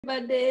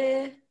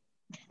Everybody.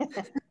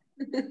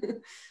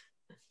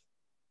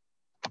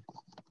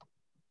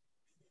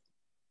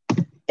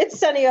 It's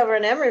sunny over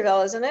in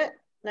Emeryville, isn't it?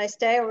 Nice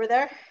day over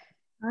there.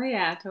 Oh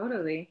yeah,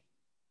 totally.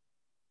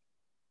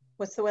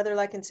 What's the weather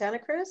like in Santa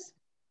Cruz?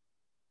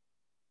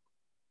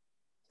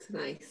 It's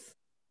nice.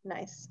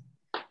 Nice.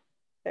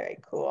 Very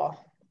cool.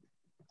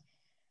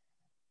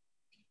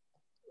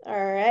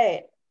 All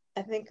right.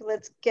 I think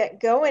let's get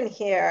going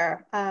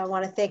here. I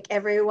want to thank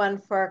everyone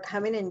for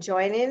coming and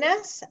joining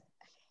us.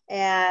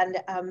 And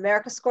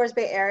America Scores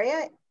Bay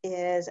Area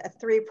is a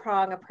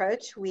three-prong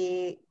approach.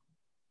 We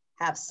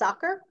have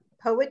soccer,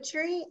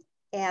 poetry,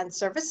 and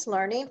service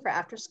learning for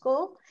after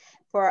school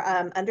for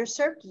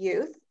underserved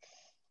youth.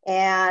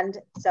 And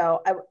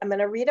so I'm going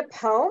to read a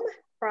poem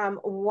from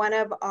one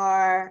of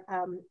our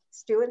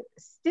student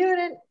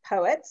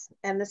poets,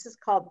 and this is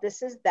called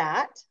This Is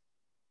That.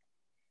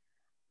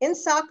 In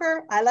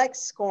soccer, I like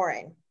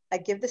scoring. I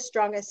give the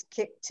strongest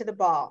kick to the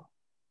ball.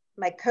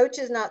 My coach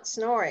is not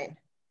snoring.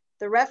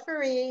 The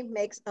referee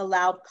makes a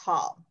loud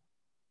call.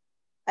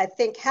 I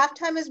think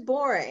halftime is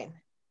boring.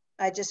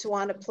 I just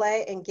want to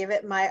play and give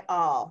it my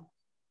all.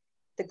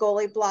 The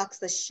goalie blocks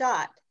the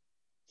shot.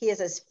 He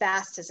is as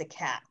fast as a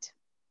cat.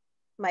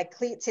 My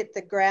cleats hit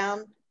the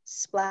ground,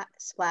 splat,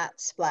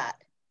 splat,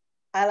 splat.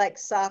 I like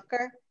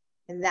soccer,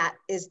 and that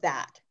is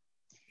that.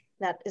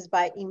 That is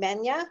by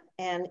Imenya,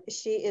 and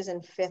she is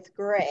in 5th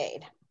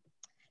grade.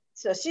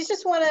 So she's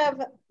just one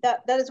of,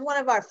 that is one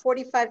of our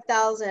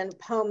 45,000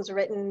 poems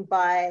written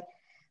by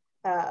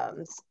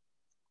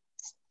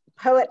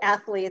poet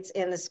athletes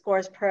in the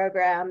SCORES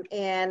program.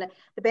 In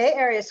the Bay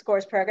Area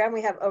SCORES program,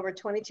 we have over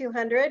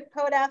 2,200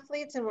 poet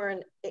athletes, and we're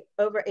in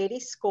over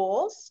 80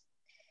 schools.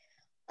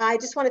 I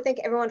just want to thank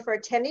everyone for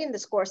attending the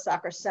SCORES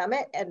Soccer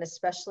Summit, and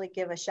especially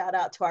give a shout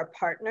out to our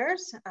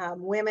partners,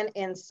 Women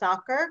in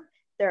Soccer.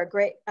 They're a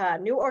great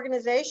new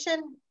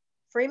organization,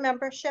 free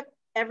membership.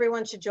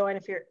 Everyone should join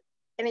if you're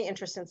any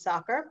interest in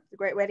soccer. It's a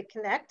great way to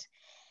connect.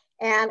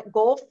 And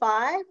Goal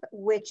 5,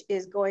 which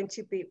is going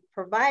to be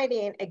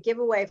providing a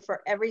giveaway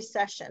for every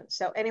session.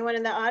 So anyone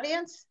in the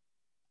audience,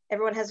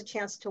 everyone has a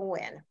chance to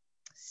win.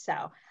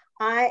 So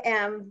I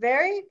am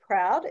very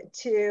proud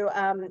to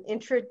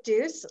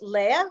introduce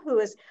Leah, who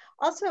is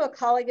also a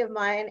colleague of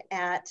mine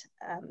at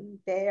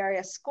Bay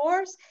Area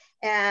SCORES,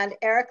 and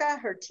Erica,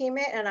 her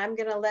teammate, and I'm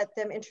gonna let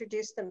them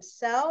introduce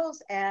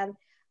themselves and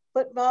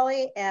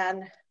Footvolley,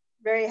 and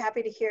very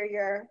happy to hear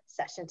your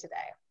session today.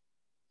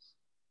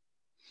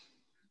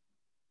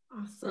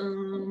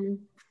 Awesome.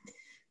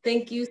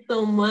 Thank you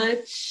so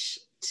much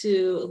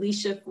to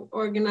Alicia for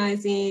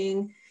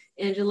organizing,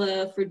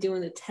 Angela for doing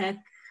the tech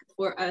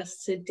for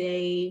us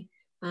today.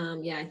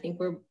 Yeah, I think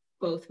we're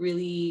both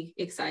really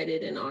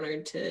excited and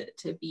honored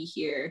to be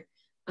here.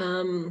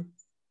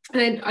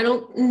 And I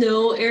don't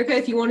know, Erica,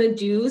 if you want to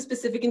do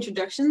specific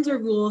introductions, or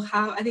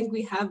I think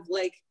we have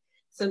like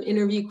some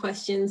interview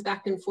questions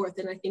back and forth,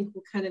 and I think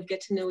we'll kind of get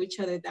to know each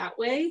other that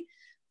way.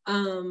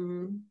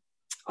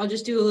 I'll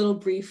just do a little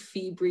brief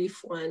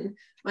one.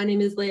 My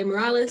name is Leah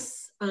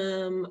Morales.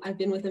 I've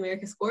been with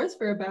America Scores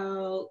for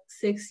about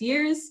 6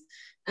 years,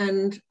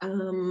 and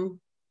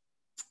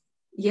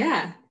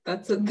yeah,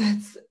 that's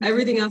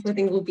everything else I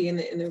think will be in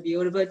the interview.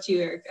 What about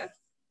you, Erica?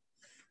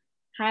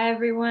 Hi,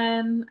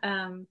 everyone.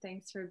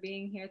 Thanks for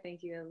being here.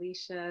 Thank you,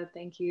 Alicia.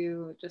 Thank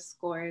you, just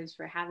SCORES,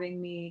 for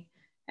having me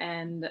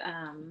and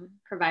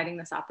providing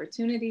this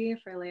opportunity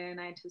for Leah and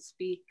I to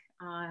speak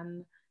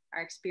on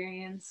our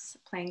experience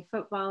playing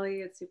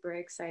Footvolley. It's super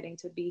exciting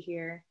to be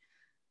here.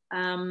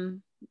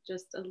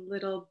 Just a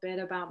little bit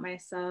about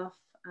myself.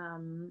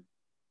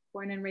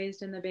 Born and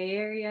raised in the Bay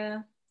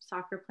Area,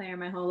 soccer player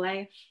my whole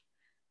life.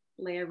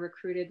 Leah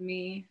recruited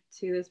me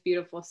to this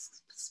beautiful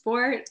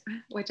sport,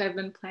 which I've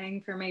been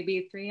playing for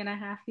maybe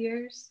 3.5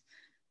 years.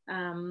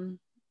 And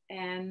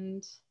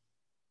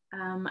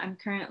I'm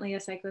currently a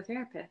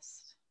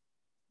psychotherapist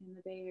in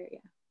the Bay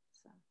Area.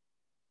 So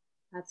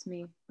that's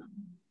me.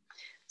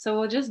 So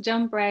we'll just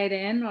jump right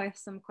in with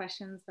some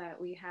questions that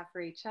we have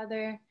for each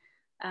other.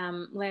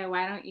 Leah,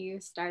 why don't you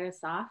start us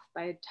off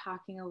by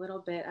talking a little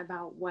bit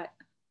about what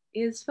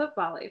is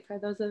Footvolley for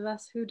those of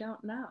us who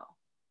don't know?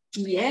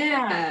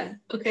 Yeah,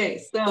 okay,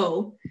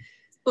 so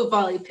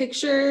Footvolley,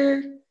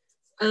 picture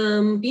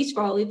beach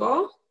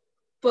volleyball,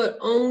 but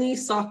only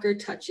soccer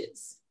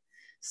touches.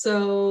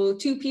 So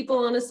 2 people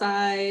on a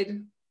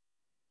side,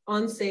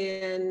 on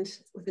sand,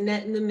 with a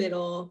net in the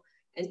middle,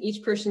 and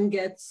each person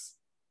gets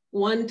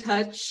 1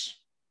 touch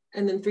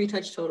and then 3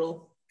 touch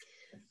total.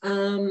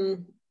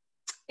 And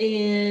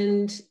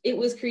it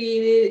was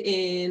created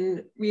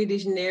in Rio de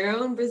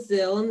Janeiro in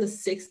Brazil in the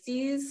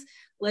 60s.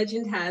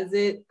 Legend has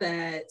it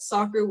that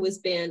soccer was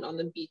banned on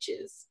the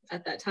beaches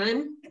at that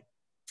time.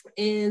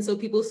 And so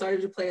people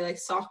started to play like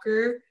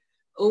soccer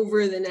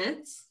over the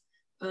nets,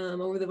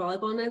 over the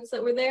volleyball nets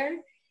that were there.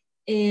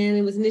 And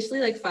it was initially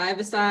like 5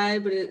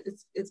 aside, but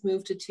it's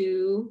moved to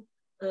 2.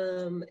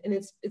 And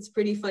it's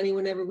pretty funny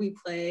whenever we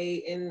play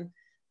in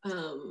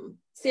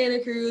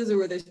Santa Cruz, or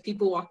where there's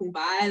people walking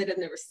by that have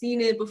never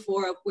seen it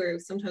before, up where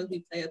sometimes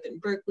we play up in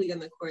Berkeley on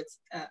the courts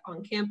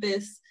on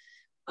campus.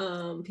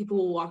 People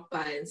will walk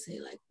by and say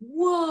like,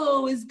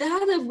 whoa, is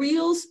that a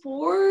real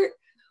sport?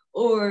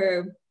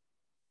 Or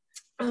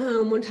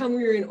one time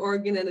we were in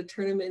Oregon at a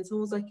tournament,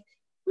 someone was like,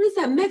 what is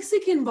that,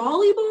 Mexican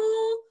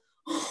volleyball?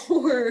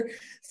 or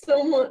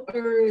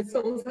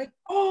someone's like,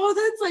 oh,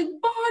 that's like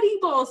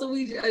volleyball. So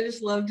I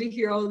just love to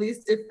hear all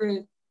these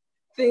different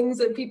things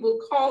that people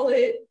call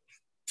it.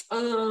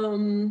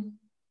 And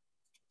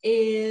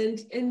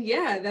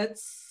yeah,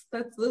 those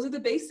are the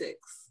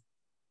basics.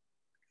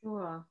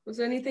 Cool. Was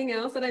there anything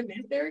else that I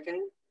missed, Erica?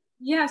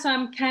 Yeah, so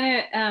I'm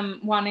kind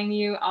of wanting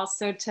you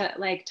also to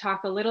like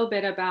talk a little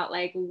bit about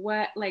like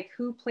what, like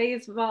who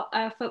plays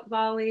foot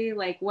volley,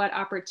 like what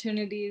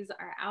opportunities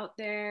are out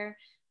there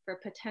for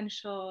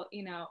potential,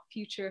 you know,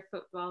 future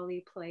foot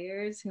volley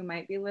players who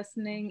might be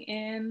listening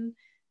in.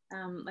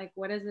 Like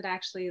what does it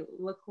actually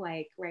look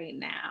like right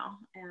now?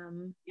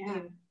 Yeah.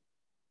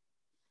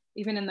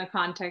 Even in the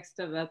context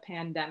of a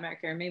pandemic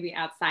or maybe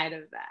outside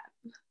of that.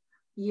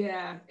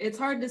 Yeah, it's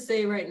hard to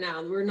say right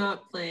now. We're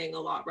not playing a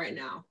lot right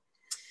now.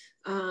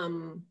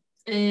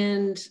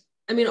 And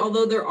I mean,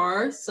 although there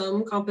are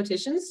some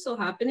competitions still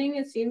happening,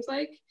 it seems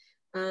like,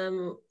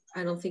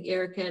 I don't think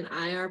Erica and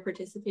I are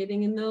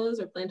participating in those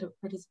or plan to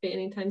participate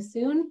anytime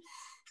soon.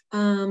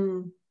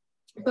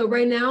 But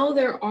right now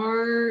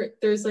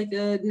there's like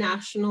a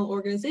national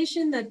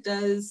organization that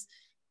does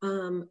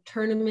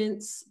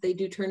tournaments. They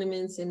do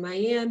tournaments in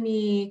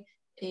Miami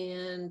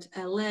and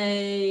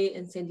LA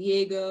and San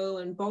Diego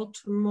and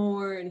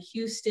Baltimore and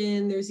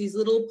Houston. There's these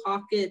little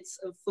pockets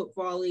of foot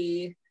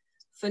volley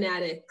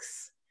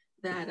fanatics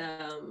that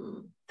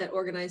that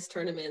organize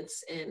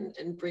tournaments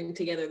and bring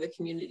together the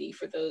community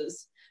for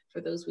those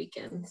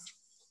weekends.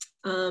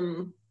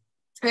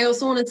 I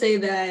also want to say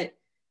that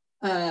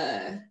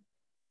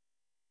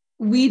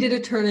we did a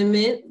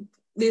tournament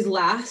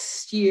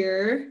last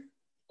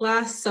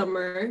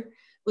summer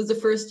was the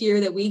first year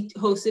that we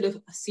hosted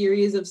a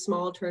series of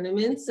small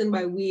tournaments. And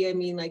by we, I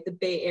mean like the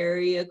Bay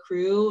Area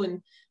crew.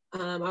 And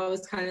I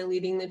was kind of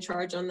leading the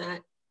charge on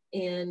that.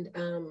 And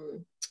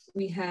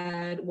we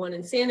had one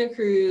in Santa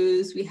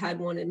Cruz, we had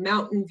one in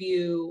Mountain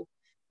View,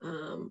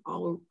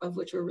 all of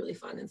which were really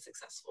fun and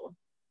successful.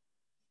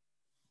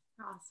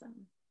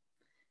 Awesome.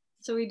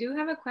 So we do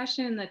have a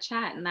question in the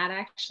chat, and that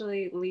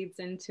actually leads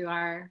into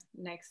our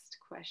next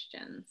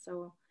question.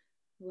 So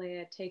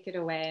Leah, take it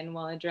away and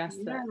we'll address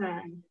the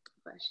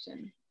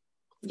question.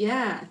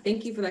 Yeah,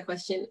 thank you for that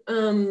question.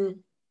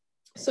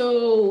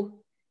 So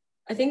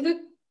I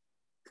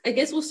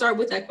guess we'll start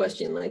with that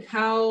question, like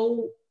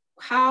how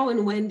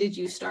and when did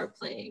you start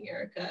playing,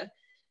 Erica?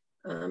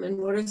 And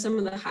what are some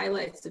of the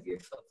highlights of your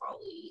foot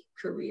volley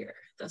career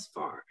thus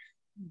far?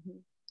 Mm-hmm.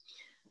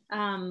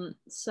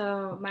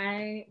 So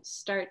my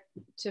start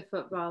to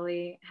foot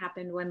volley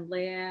happened when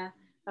Leah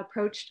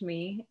approached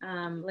me.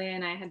 Leah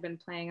and I had been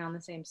playing on the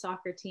same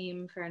soccer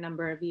team for a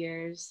number of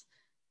years,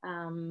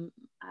 the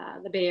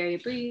Bay Area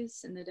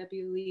Breeze in the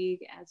W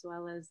League, as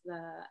well as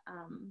the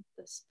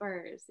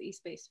Spurs, the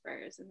East Bay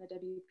Spurs in the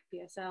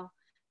WPSL.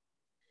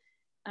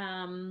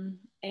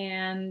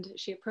 And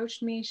she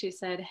approached me. She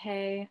said,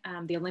 hey,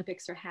 the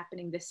Olympics are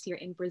happening this year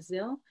in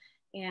Brazil,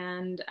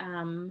 and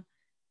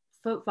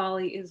foot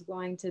volley is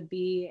going to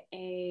be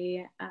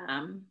a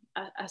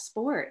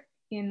sport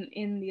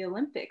in the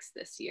Olympics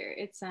this year.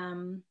 It's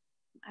I'm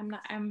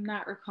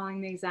not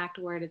recalling the exact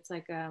word. It's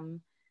like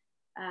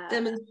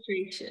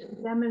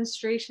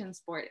demonstration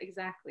sport,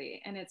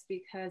 exactly. And it's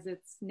because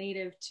it's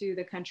native to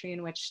the country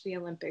in which the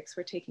Olympics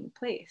were taking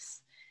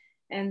place.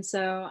 And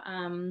so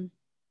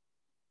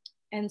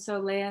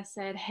Leah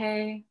said,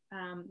 hey,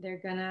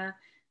 they're gonna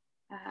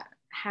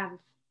have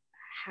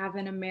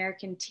an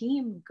American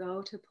team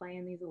go to play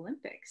in these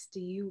Olympics. Do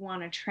you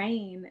want to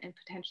train and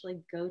potentially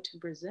go to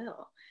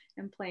Brazil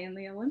and play in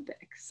the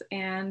Olympics?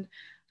 And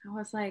I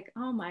was like,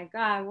 oh my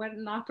God, what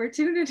an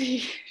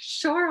opportunity.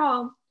 Sure,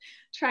 I'll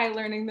try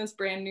learning this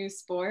brand new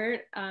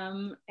sport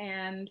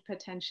and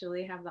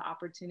potentially have the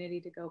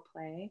opportunity to go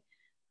play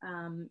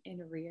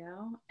in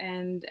Rio.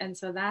 And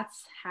so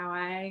that's how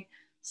I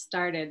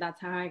started.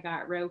 That's how I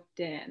got roped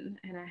in,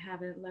 and I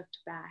haven't looked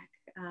back.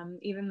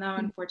 Even though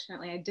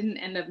unfortunately I didn't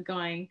end up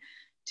going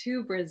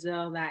to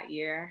Brazil that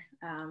year,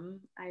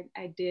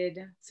 I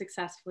did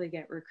successfully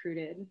get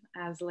recruited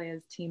as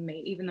Leah's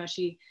teammate, even though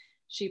she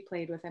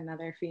played with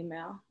another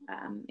female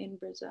in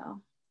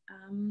Brazil.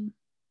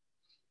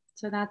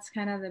 So that's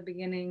kind of the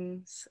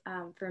beginnings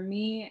for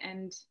me.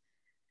 And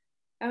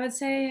I would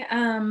say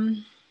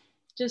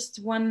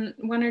just one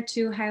or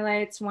two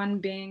highlights, one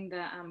being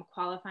the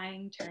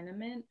qualifying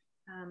tournament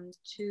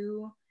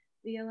to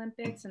the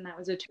Olympics, and that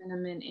was a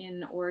tournament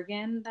in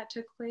Oregon that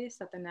took place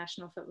that the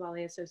National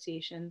Footvolley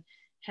Association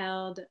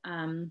held,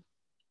 and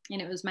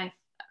it was my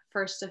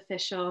first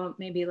official,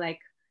 maybe like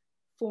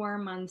 4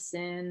 months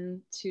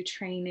in to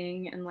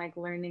training and like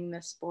learning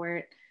the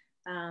sport,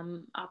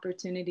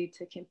 opportunity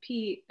to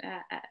compete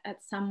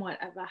at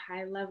somewhat of a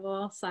high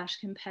level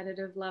 /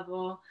 competitive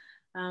level,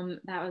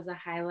 that was a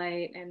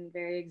highlight and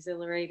very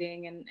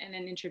exhilarating, and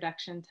an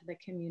introduction to the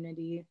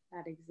community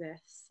that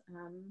exists.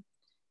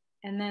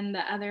 And then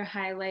the other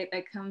highlight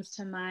that comes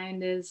to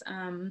mind is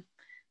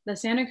the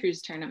Santa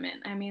Cruz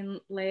tournament. I mean,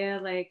 Leah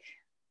like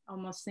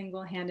almost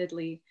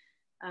single-handedly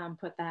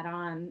put that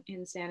on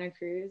in Santa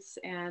Cruz,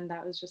 and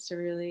that was just a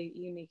really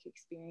unique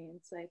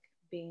experience, like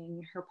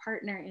being her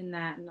partner in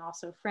that, and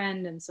also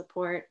friend and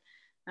support,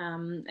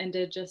 and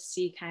to just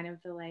see kind of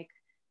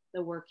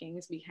the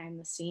workings behind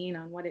the scene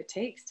on what it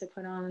takes to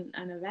put on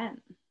an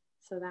event.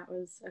 So that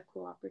was a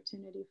cool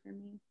opportunity for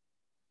me.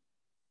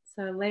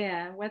 So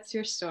Leah, what's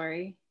your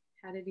story?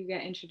 How did you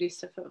get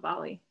introduced to foot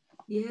volley?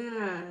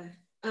 Yeah.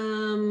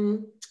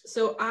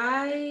 So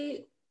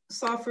I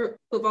saw foot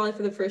volley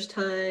for the first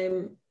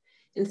time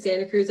in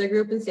Santa Cruz. I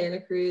grew up in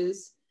Santa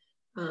Cruz.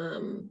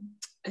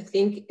 I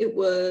think it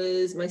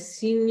was my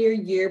senior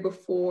year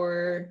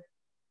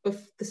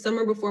the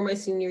summer before my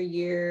senior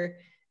year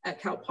at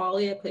Cal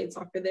Poly. I played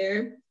soccer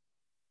there.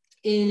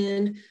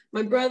 And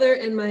my brother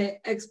and my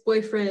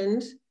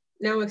ex-boyfriend,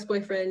 now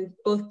ex-boyfriend,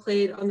 both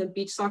played on the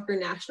beach soccer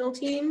national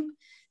team.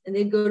 And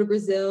they'd go to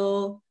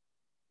Brazil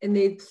and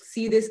they'd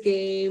see this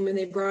game and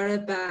they brought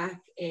it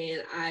back,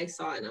 and I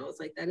saw it and I was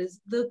like, that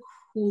is the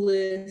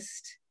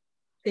coolest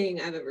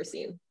thing I've ever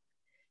seen.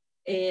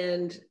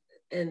 And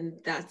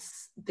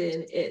that's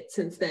been it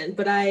since then.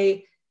 But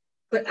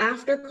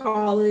after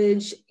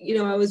college, you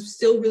know, I was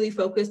still really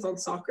focused on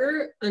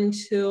soccer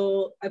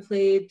until I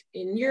played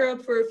in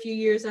Europe for a few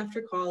years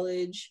after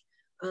college.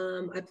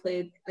 I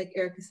played, like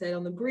Erica said,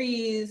 on the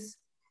Breeze.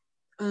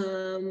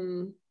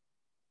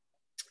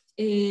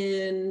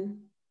 And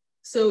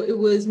so it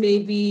was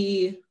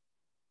maybe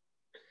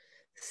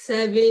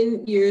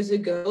 7 years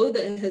ago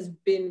that has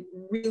been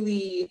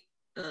really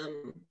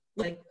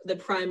like the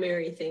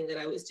primary thing that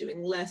I was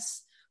doing,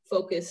 less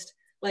focused.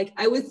 Like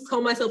I would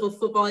call myself a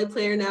foot volley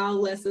player now,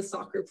 less a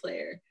soccer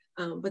player,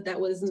 but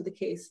that wasn't the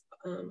case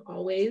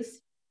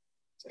always.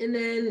 And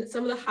then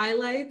some of the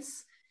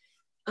highlights,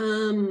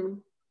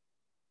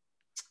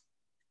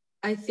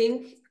 I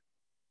think,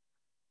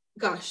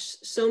 gosh,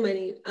 so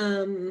many.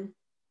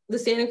 The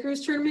Santa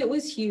Cruz tournament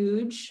was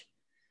huge.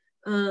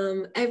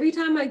 Every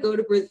time I go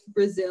to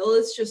Brazil,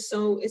 it's just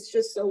so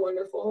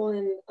wonderful.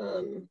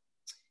 And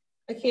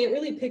I can't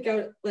really pick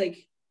out,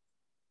 like,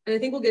 and I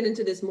think we'll get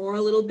into this more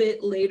a little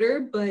bit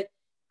later, but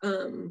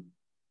the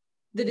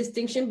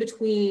distinction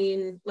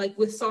between, like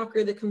with soccer,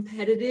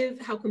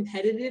 how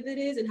competitive it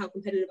is and how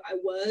competitive I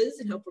was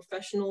and how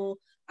professional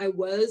I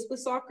was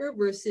with soccer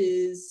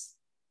versus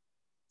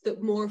the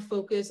more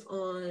focus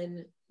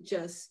on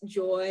just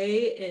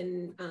joy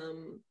and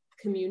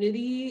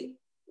community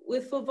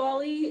with foot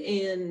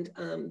volley. And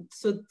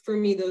so for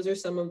me, those are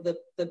some of the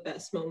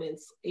best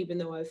moments, even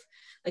though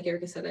like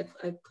Erica said,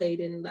 I've played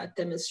in that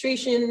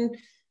demonstration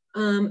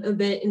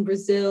event in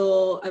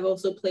Brazil. I've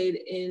also played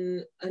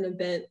in an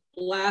event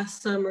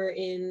last summer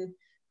in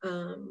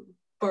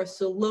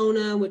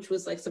Barcelona, which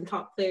was like some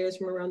top players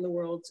from around the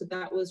world. So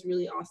that was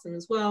really awesome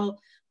as well.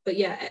 But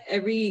yeah,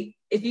 if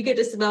you get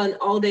to spend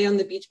all day on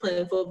the beach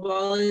playing foot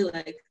volley,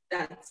 like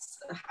that's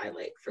a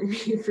highlight for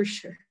me for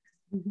sure.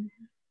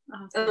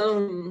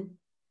 Awesome.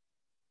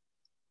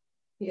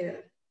 Yeah.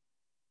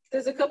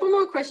 There's a couple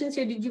more questions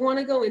here. Did you want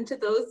to go into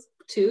those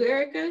too,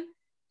 Erica?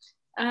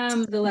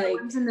 The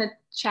ones in the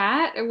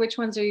chat, or which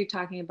ones are you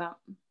talking about?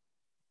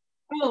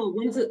 Oh,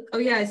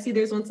 yeah, I see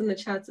there's ones in the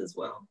chats as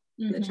well.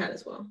 In the chat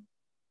as well.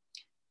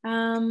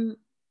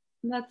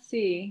 Let's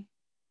see.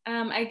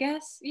 I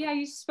guess, yeah,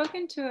 you've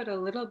spoken to it a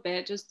little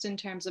bit just in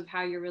terms of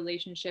how your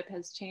relationship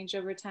has changed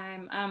over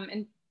time.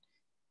 And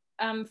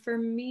for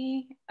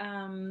me,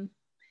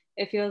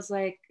 it feels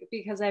like,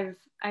 because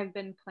I've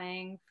been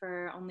playing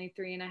for only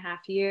 3.5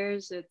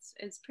 years,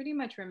 it's pretty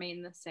much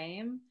remained the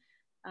same.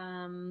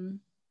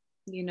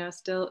 You know,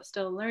 still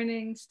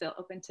learning, still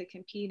open to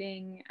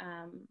competing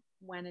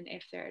when and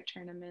if there are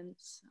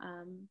tournaments.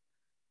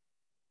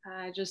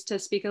 Just to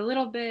speak a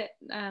little bit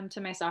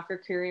to my soccer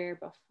career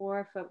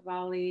before foot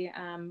volley,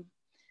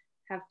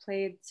 have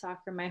played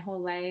soccer my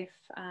whole life.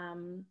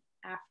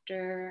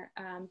 After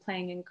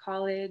playing in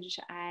college,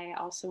 I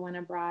also went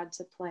abroad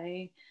to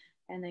play,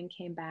 and then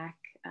came back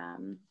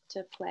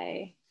to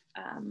play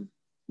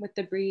with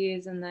the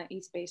Breeze and the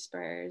East Bay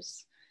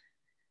Spurs,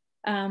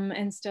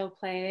 and still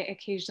play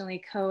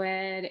occasionally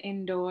co-ed,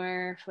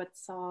 indoor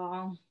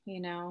futsal, you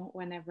know,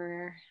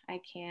 whenever I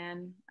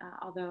can,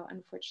 although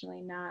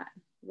unfortunately not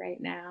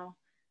right now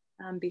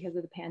because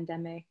of the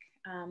pandemic.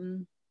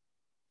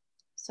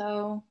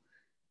 So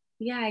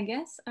yeah, I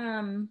guess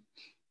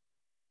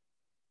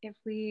if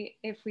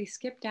we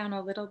skip down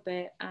a little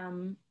bit,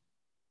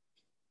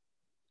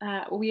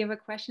 we have a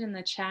question in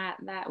the chat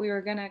that we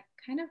were gonna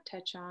kind of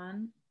touch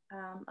on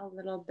a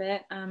little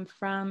bit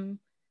from,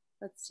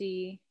 let's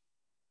see,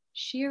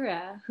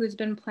 Shira, who's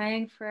been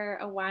playing for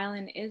a while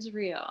in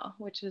Israel,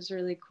 which is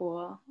really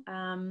cool.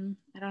 I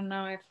don't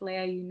know if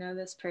Leah, you know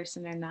this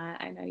person or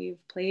not. I know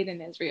you've played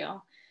in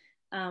Israel.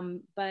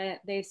 But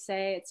they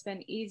say it's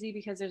been easy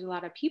because there's a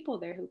lot of people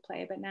there who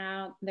play, but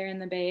now they're in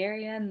the Bay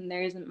Area and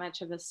there isn't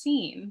much of a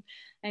scene.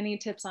 Any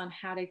tips on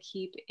how to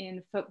keep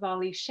in foot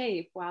volley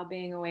shape while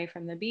being away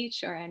from the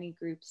beach or any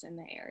groups in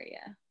the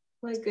area?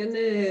 My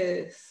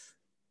goodness.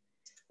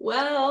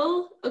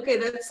 Well, okay,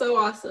 that's so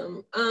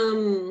awesome.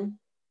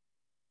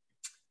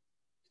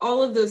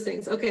 All of those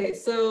things. Okay,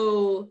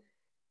 so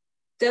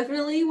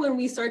definitely when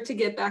we start to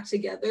get back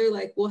together,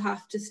 like we'll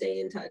have to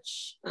stay in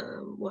touch.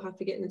 We'll have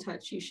to get in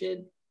touch. You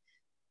should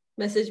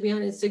message me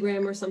on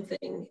Instagram or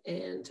something,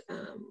 and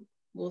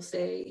we'll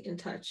stay in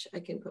touch. I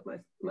can put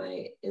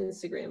my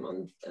Instagram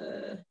on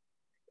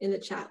in the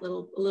chat a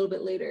little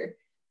bit later.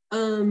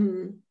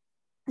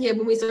 Yeah,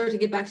 when we start to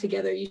get back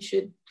together, you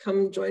should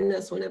come join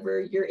us whenever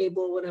you're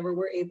able, whenever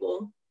we're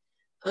able.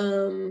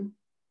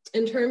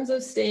 In terms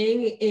of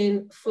staying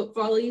in foot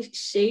volley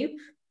shape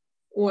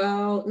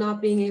while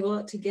not being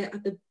able to get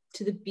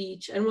to the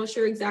beach, I'm not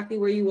sure exactly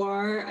where you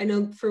are. I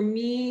know for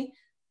me,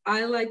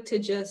 I like to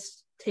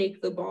just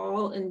take the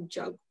ball and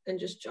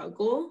just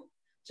juggle,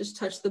 just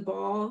touch the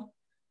ball,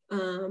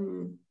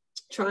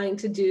 trying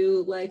to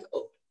do like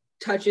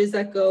touches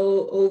that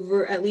go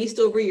over, at least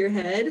over your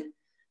head,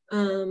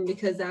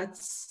 because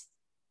that's,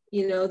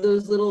 you know, the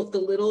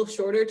little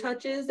shorter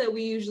touches that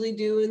we usually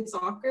do in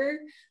soccer,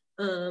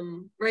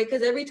 right?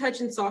 Because every touch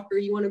in soccer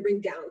you want to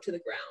bring down to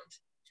the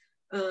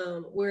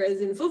ground,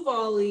 whereas in foot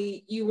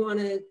volley you want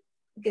to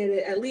get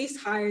it at least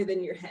higher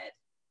than your head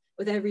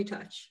with every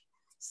touch.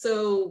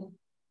 So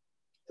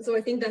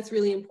I think that's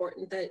really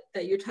important,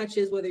 that your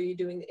touches, whether you're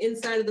doing the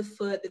inside of the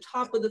foot, the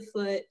top of the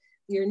foot,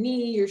 your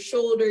knee, your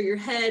shoulder, your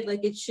head,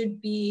 like it should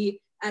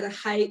be at a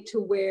height to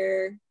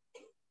where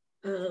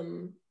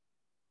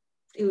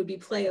it would be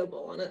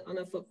playable on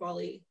a foot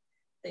volley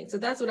thing. So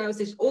that's what I would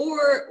say.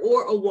 Or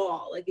a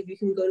wall. Like if you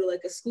can go to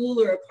like a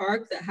school or a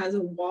park that has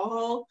a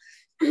wall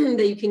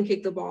that you can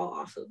kick the ball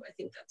off of, I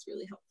think that's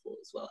really helpful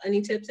as well.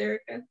 Any tips,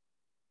 Erica?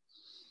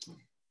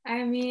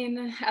 I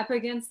mean, up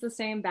against the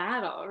same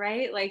battle,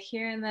 right? Like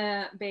here in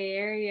the Bay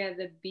Area,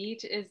 the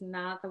beach is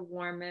not the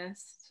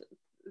warmest,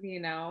 you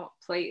know,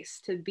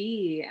 place to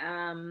be.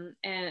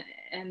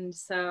 And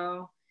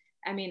so,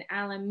 I mean,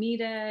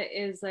 Alameda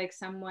is like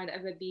somewhat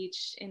of a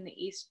beach in the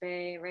East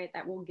Bay, right?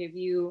 That will give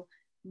you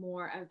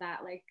more of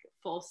that like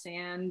full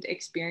sand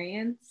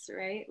experience,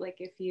 right? Like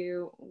if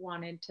you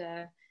wanted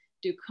to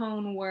do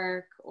cone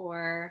work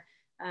or,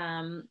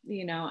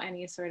 you know,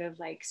 any sort of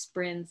like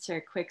sprints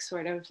or quick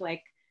sort of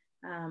like,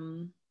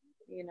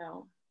 you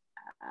know,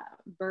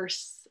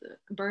 bursts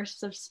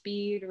of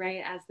speed,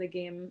 right, as the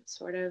game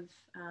sort of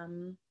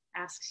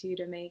asks you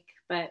to make.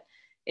 But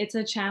it's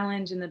a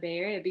challenge in the Bay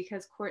Area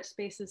because court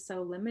space is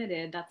so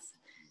limited.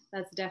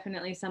 That's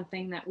definitely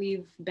something that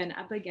we've been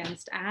up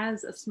against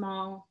as a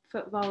small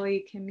foot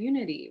volley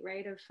community,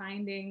 right, of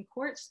finding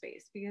court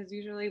space, because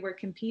usually we're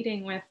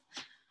competing with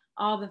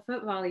all the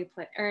foot volley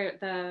or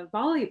the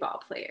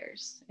volleyball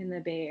players in the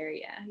Bay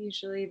Area.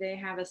 Usually they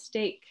have a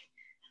stake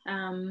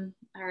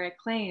or a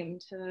claim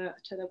to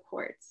the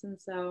courts. And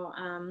so,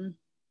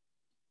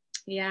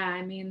 yeah,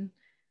 I mean,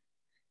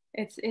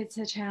 it's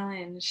a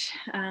challenge.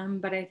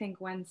 But I think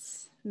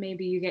once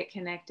maybe you get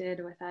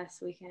connected with us,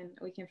 we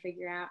can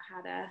figure out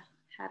how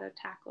to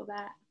tackle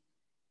that.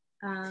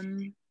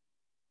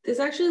 This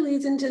actually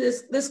leads into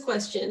this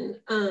question.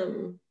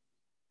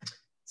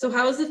 So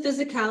how is the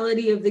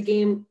physicality of the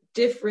game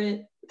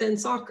different than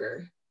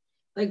soccer?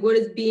 Like, what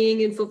does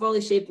being in foot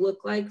volley shape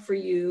look like for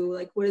you?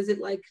 Like, what is it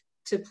like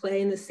to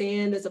play in the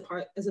sand as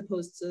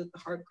opposed to the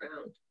hard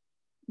ground?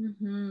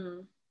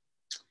 Mm-hmm.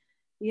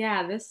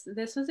 Yeah, this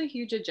was a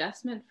huge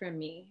adjustment for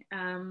me,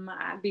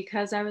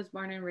 because I was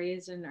born and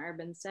raised in an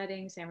urban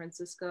setting, San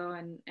Francisco,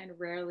 and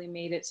rarely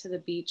made it to the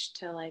beach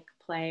to like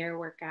play or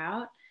work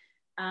out.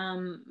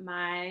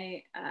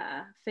 My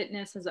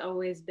fitness has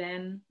always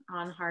been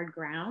on hard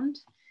ground.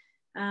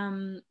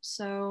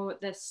 So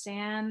the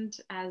sand,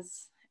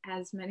 as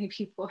many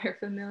people are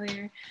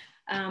familiar,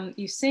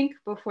 you sink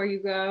before you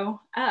go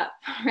up,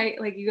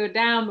 right? Like you go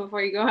down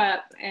before you go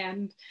up,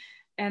 and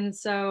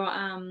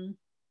so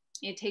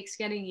it takes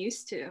getting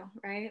used to,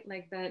 right?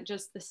 Like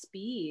just the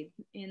speed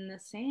in the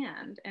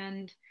sand.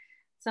 And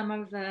some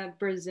of the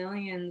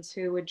Brazilians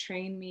who would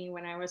train me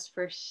when I was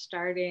first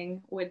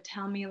starting would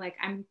tell me like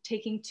I'm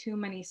taking too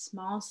many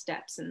small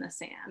steps in the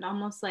sand,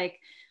 almost like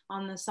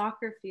on the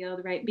soccer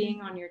field, right? Being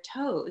on your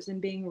toes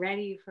and being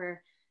ready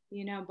for,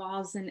 you know,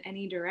 balls in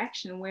any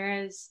direction.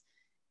 Whereas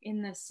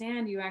in the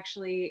sand, you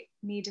actually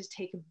need to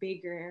take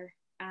bigger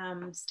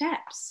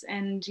steps,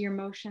 and your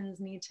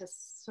motions need to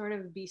sort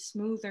of be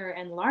smoother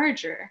and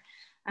larger.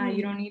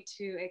 You don't need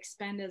to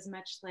expend as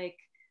much like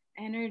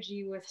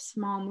energy with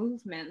small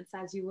movements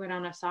as you would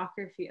on a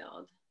soccer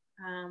field.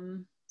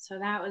 So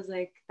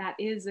that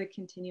is a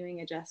continuing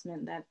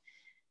adjustment that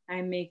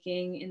I'm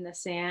making in the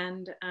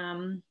sand.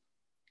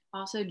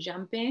 Also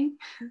jumping,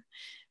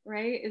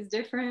 right, is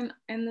different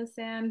in the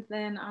sand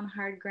than on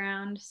hard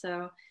ground.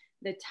 So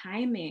the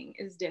timing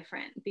is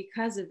different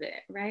because of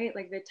it, right?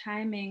 Like the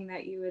timing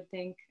that you would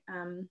think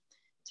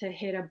to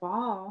hit a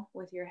ball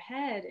with your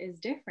head is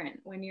different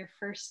when you're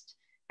first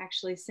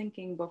actually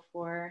sinking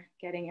before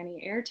getting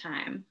any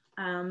airtime.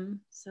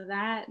 So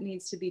that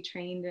needs to be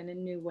trained in a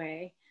new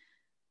way.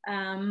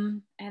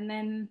 And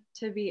then,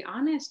 to be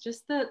honest,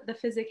 just the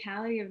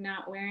physicality of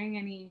not wearing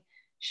any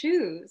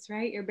shoes,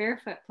 right? You're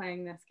barefoot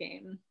playing this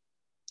game.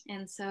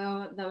 And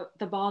so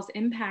the ball's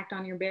impact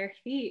on your bare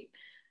feet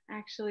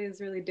actually is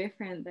really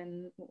different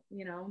than,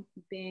 you know,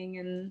 being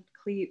in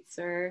cleats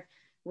or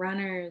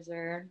runners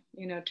or,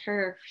 you know,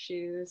 turf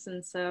shoes.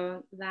 And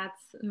so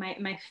that's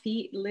my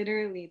feet,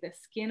 literally the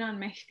skin on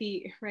my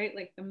feet, right?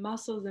 Like the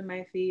muscles in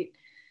my feet,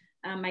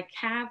 my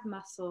calf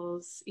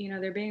muscles, you know,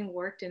 they're being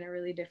worked in a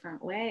really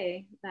different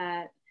way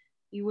that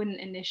you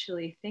wouldn't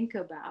initially think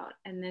about.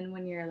 And then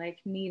when you're like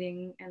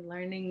needing and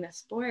learning the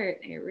sport,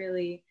 it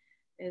really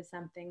is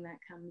something that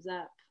comes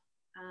up.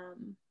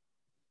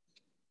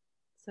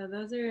 So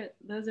those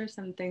are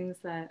some things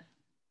that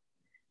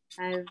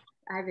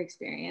I've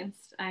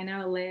experienced. I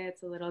know, Leah,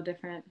 it's a little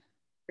different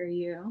for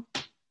you.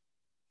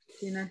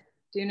 Do you want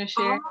to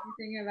share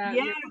anything about?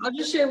 Yeah, I'll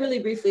just share really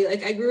briefly.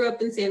 Like, I grew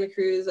up in Santa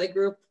Cruz. I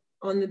grew up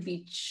on the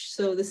beach,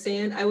 so the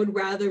sand, I would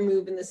rather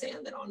move in the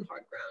sand than on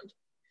hard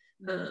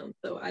ground.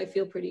 So I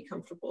feel pretty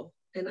comfortable.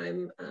 And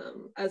I'm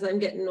as I'm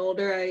getting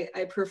older,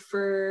 I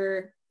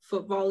prefer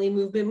foot volley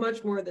movement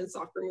much more than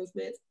soccer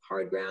movement.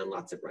 Hard ground,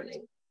 lots of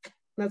running.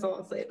 That's all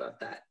I'll say about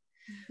that.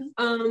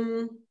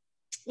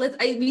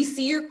 We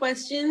see your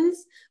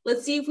questions.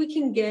 Let's see if we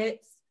can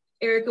get,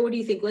 Erica, what do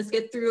you think? Let's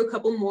get through a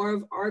couple more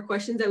of our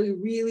questions that we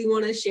really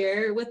want to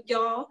share with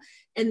y'all,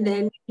 and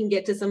then we can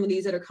get to some of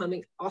these that are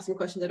coming, awesome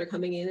questions that are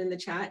coming in the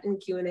chat and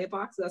Q&A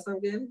box. Does that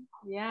sound good?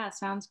 Yeah,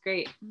 sounds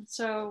great.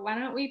 So why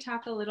don't we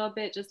talk a little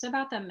bit just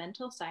about the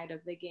mental side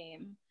of the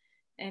game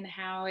and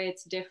how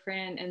it's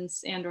different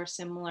and or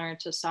similar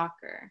to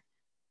soccer.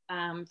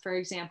 For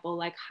example,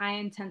 like high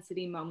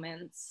intensity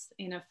moments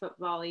in a foot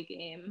volley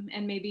game.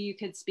 And maybe you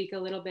could speak a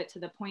little bit to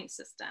the point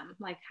system.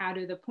 Like, how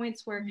do the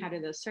points work? How do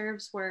the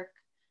serves work?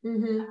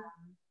 Yeah.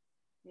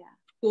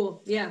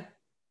 Cool. Yeah.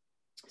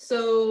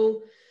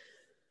 So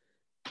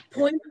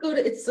points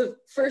it's the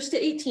first to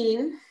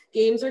 18.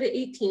 Games are to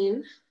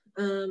 18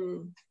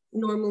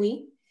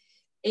 normally.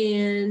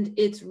 And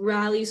it's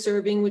rally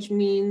serving, which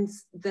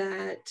means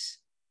that,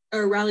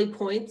 or rally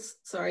points,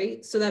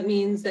 sorry. So that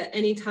means that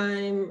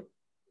anytime,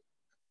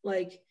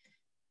 like,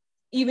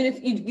 even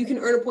if you can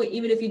earn a point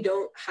even if you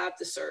don't have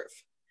to serve.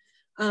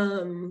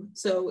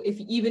 So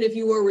even if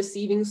you are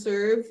receiving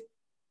serve,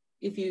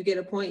 if you get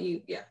a point,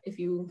 if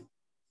you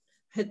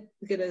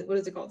get a, what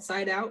is it called,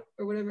 side out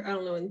or whatever, I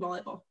don't know, in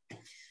volleyball.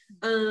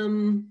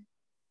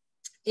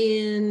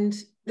 And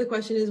the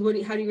question is,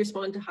 how do you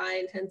respond to high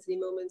intensity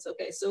moments?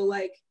 Okay, so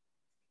like,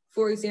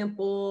 for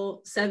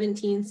example,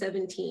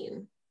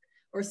 17-17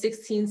 or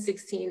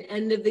 16-16,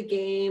 end of the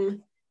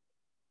game.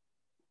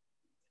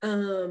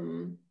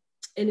 And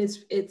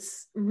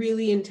it's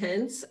really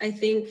intense. I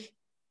think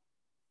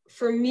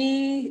for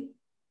me,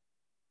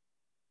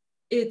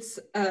 it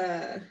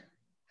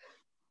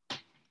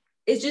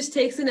just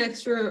takes an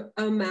extra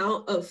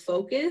amount of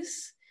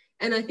focus.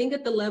 And I think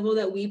at the level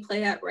that we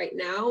play at right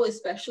now,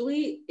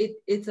 especially,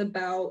 it's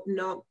about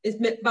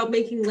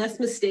making less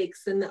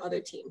mistakes than the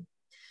other team,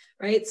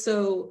 right?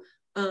 So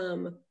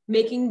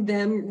making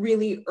them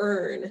really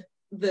earn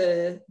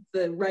the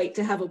right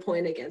to have a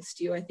point against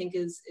you, I think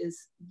is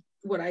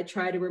what I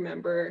try to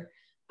remember.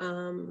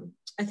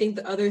 I think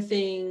the other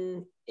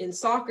thing in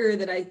soccer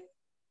that I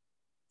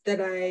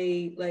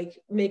like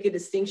make a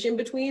distinction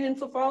between in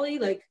foot volley,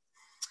 like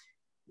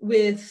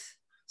with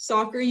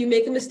soccer, you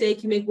make a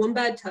mistake, you make one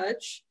bad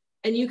touch,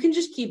 and you can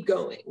just keep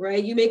going,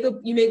 right? You make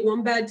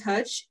one bad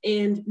touch,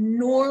 and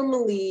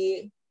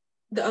normally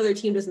the other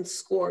team doesn't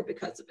score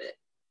because of it.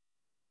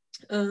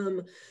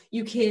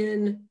 You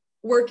can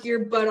work your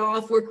butt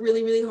off, work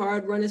really, really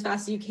hard, run as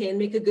fast as you can,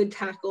 make a good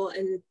tackle,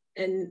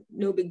 and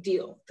no big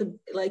deal.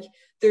 Like,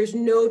 there's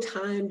no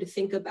time to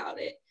think about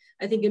it.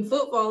 I think in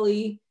foot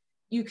volley,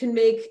 you can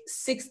make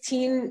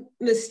 16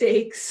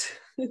 mistakes.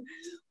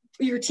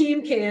 Your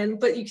team can,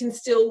 but you can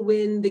still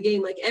win the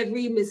game. Like,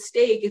 every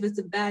mistake, if it's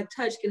a bad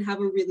touch, can have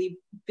a really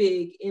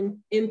big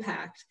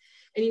impact.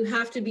 And you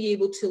have to be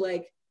able to,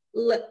 like,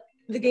 let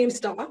the game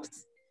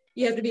stops.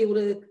 You have to be able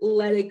to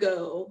let it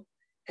go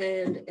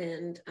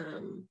and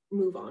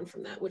move on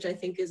from that, which I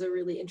think is a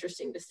really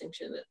interesting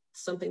distinction. That's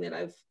something that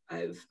I've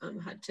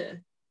had to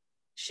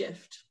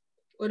shift.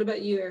 What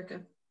about you,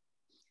 Erica?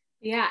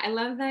 Yeah, I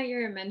love that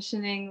you're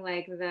mentioning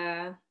like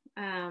the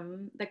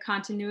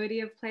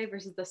continuity of play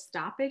versus the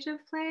stoppage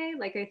of play.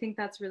 Like, I think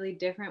that's really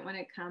different when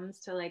it comes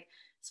to like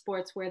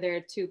sports where there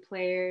are two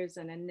players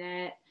and a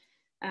net.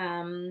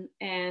 And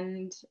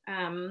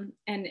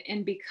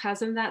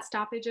because of that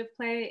stoppage of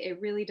play,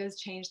 it really does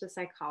change the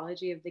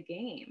psychology of the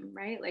game,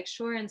 right? Like,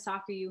 sure, in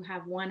soccer, you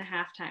have one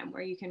halftime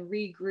where you can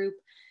regroup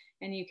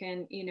and you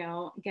can,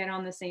 get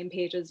on the same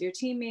page as your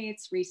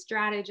teammates,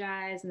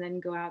 re-strategize, and then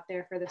go out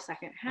there for the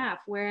second half.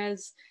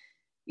 Whereas,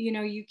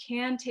 you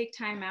can take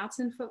timeouts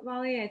in foot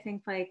volley. I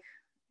think like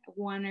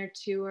one or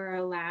two are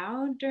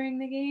allowed during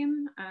the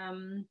game.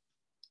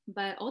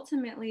 But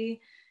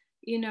ultimately,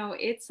 you know,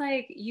 it's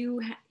like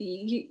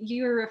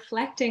you're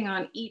reflecting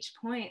on each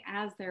point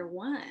as they're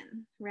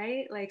won,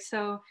 right? Like,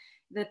 so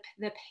the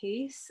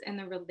pace and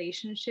the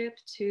relationship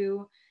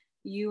to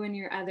you and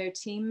your other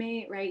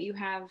teammate, right? You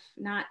have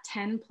not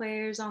 10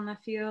 players on the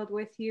field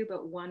with you,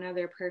 but one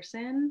other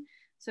person.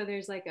 So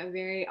there's like a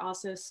very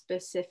also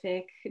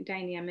specific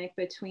dynamic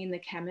between the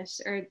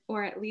chemistry,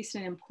 or at least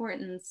an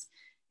importance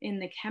in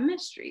the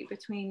chemistry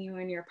between you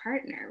and your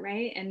partner,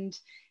 right? And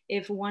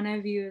if one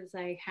of you is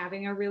like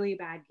having a really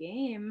bad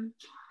game,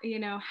 you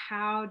know,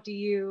 how do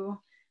you,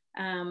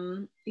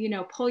 you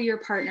know, pull your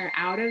partner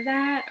out of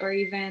that or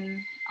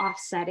even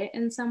offset it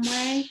in some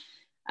way?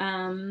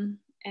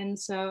 And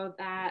so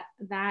that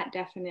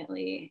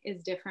definitely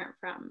is different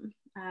from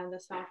the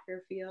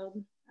soccer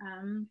field.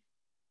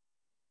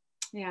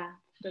 Yeah,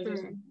 those are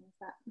some things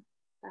that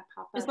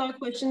pop up. I saw a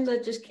question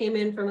that just came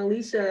in from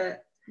Alicia.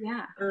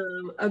 Yeah.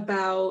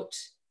 About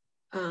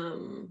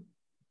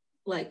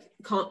like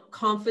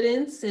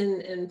confidence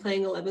and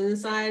playing 11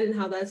 aside and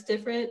how that's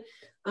different.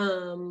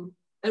 And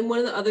one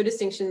of the other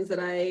distinctions that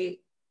I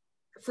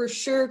for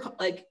sure,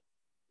 like,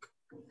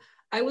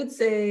 I would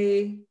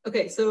say,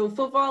 okay, so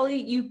foot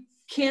volley, you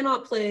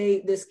cannot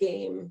play this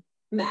game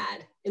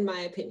mad, in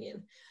my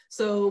opinion.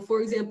 So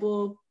for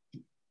example,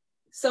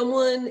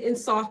 someone in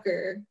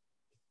soccer,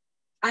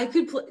 I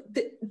could play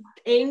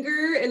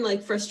anger and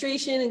like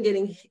frustration and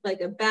getting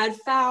like a bad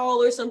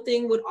foul or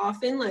something would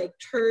often like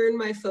turn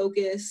my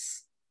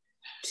focus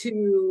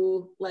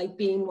to like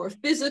being more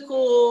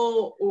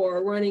physical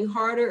or running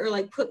harder, or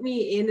like put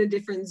me in a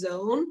different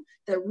zone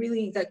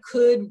that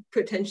could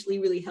potentially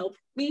really help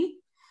me.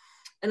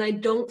 And I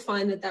don't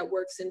find that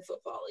works in foot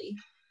volley.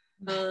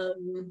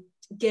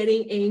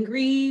 Getting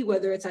angry,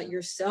 whether it's at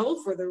yourself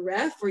or the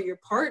ref or your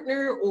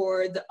partner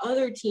or the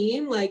other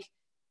team, like,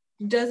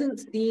 doesn't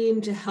seem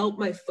to help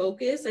my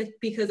focus,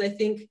 because I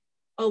think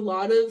a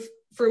lot of,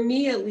 for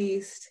me at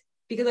least,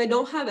 because I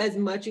don't have as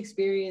much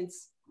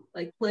experience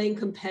like playing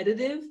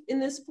competitive in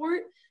this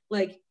sport,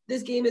 like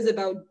this game is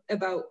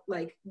about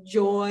like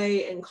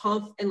joy and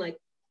like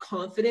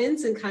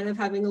confidence and kind of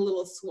having a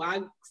little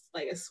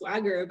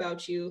swagger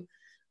about you,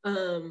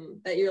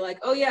 that you're like,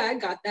 oh yeah, I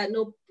got that,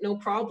 no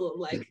problem,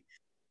 like,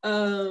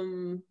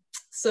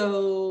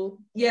 so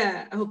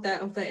yeah, I hope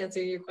that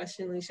answered your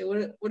question, Alicia.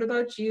 What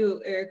about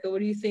you, Erica? What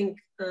do you think?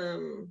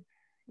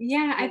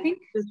 Yeah, I think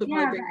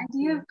the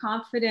idea of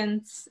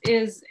confidence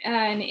is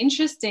an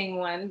interesting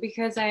one,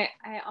 because I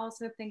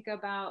also think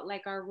about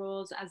like our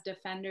roles as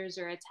defenders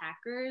or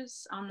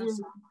attackers on the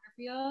soccer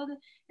field,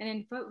 and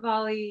in foot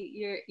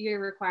volley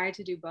you're required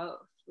to do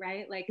both,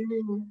 right? Like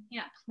you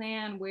can't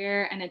plan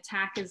where an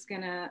attack is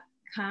gonna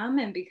come,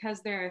 and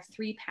because there are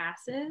 3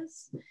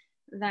 passes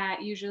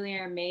that usually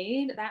are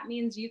made, that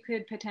means you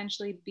could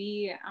potentially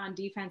be on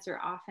defense or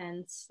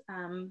offense,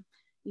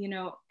 you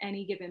know,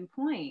 any given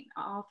point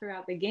all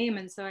throughout the game.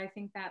 And so I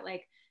think that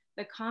like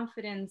the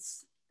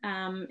confidence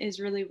is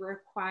really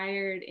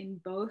required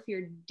in both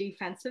your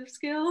defensive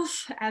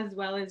skills as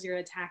well as your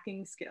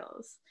attacking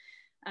skills.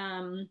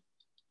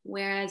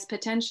 Whereas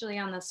potentially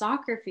on the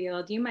soccer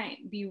field, you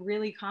might be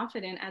really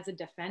confident as a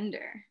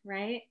defender,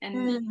 right?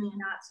 And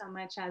not so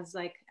much as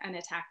like an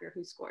attacker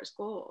who scores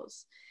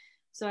goals.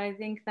 So I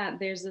think that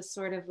there's this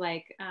sort of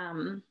like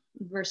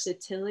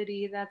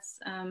versatility that's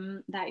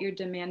that you're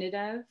demanded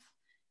of.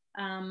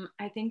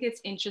 I think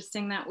it's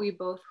interesting that we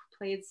both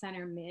played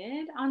center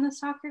mid on the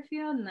soccer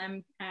field,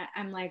 and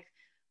I'm like,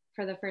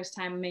 for the first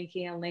time,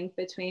 making a link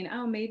between,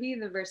 oh, maybe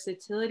the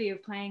versatility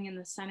of playing in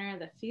the center of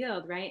the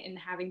field, right, and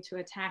having to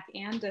attack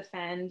and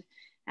defend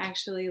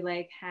actually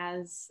like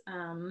has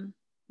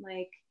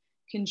like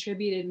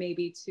contributed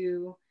maybe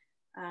to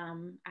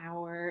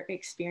our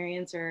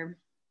experience or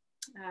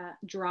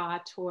draw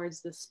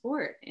towards the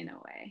sport in a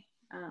way.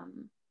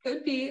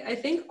 Could be. I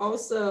think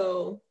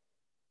also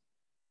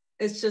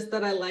it's just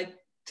that I like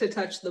to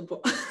touch the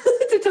ball.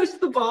 To touch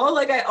the ball,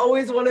 like I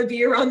always want to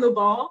be around the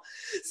ball,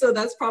 so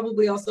that's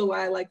probably also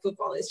why I like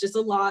football. It's just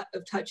a lot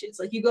of touches.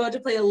 Like you go out to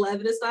play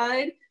 11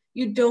 aside,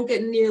 you don't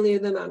get nearly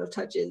the amount of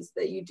touches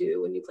that you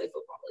do when you play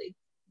football.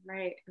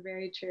 Right,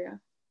 very true.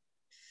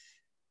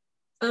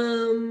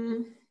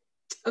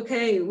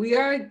 Okay, we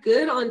are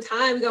good on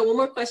time. We got one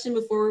more question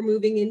before we're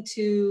moving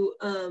into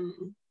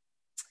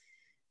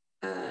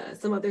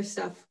some other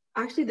stuff.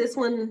 Actually,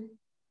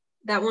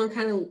 that one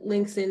kind of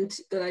links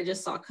into, that I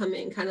just saw come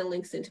in, kind of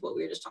links into what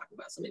we were just talking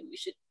about. So maybe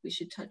we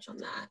should touch on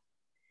that.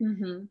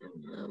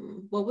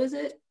 What was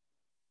it?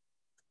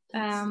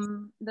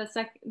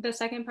 The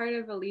second part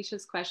of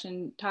Alicia's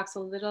question talks a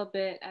little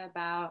bit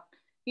about,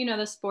 you know,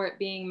 the sport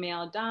being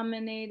male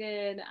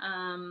dominated.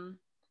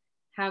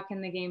 How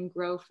can the game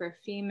grow for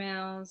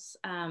females?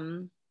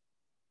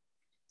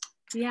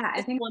 Yeah,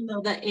 I think one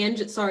though that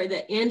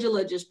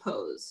Angela just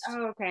posed.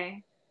 Oh,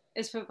 okay.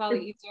 Is football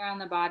easier on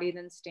the body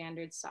than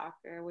standard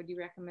soccer? Would you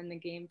recommend the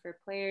game for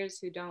players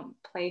who don't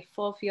play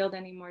full field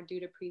anymore due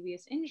to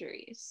previous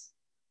injuries?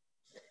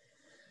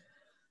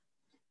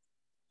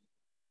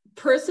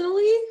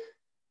 personally,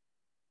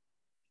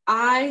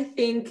 I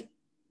think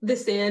the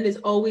sand is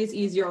always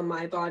easier on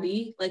my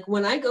body. Like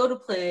when I go to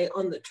play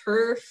on the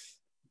turf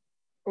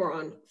or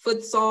on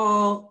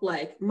futsal,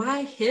 like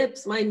my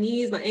hips, my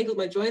knees, my ankles,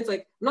 my joints,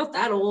 like I'm not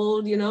that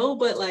old, you know,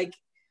 but like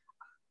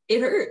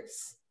it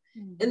hurts.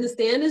 And the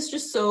sand is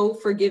just so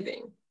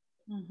forgiving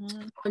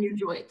on your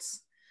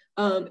joints.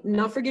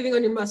 Not forgiving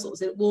on your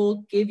muscles. It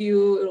will give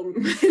you,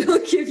 it'll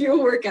give you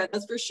a workout,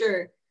 that's for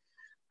sure.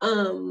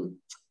 And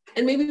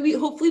maybe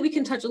hopefully we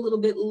can touch a little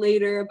bit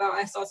later about,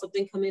 I saw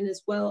something come in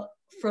as well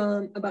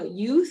about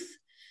youth,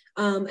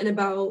 and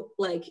about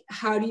like,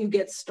 how do you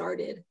get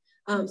started?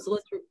 So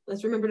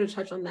let's remember to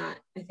touch on that,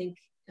 I think.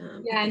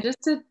 And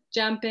just to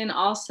jump in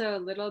also a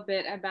little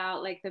bit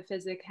about like the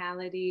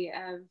physicality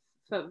of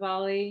foot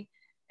volley.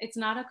 It's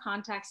not a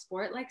contact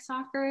sport like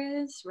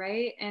soccer is,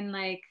 right? And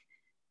like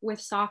with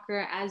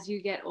soccer, as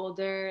you get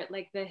older,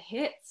 like the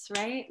hits,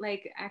 right?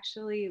 Like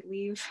actually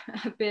leave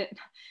a bit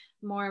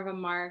more of a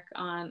mark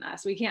on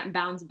us. We can't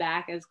bounce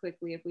back as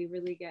quickly if we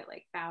really get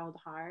like fouled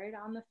hard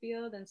on the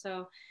field. And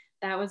so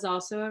that was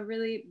also a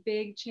really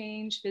big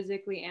change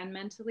physically and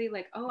mentally.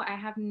 Like, oh, I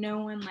have no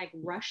one like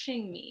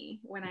rushing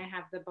me when I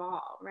have the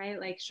ball, right?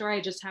 Like, sure,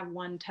 I just have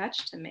one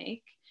touch to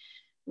make,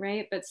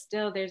 right? But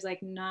still, there's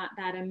like not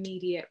that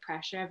immediate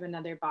pressure of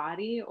another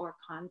body or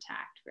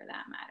contact for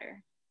that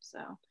matter. So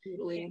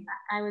Totally.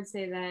 I would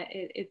say that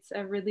it's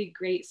a really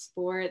great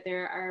sport.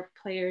 There are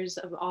players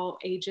of all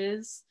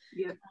ages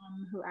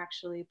who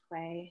actually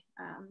play.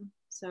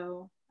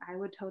 So I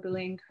would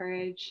totally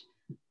encourage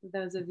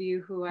those of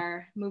you who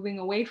are moving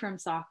away from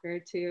soccer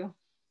to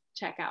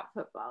check out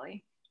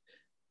Footvolley.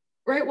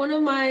 Right. One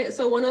of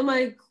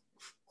my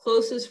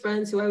closest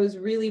friends who I was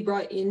really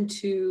brought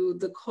into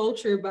the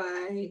culture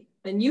by,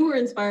 and you were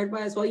inspired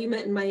by as well, you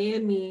met in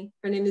Miami.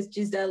 Her name is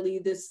Gisele,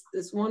 this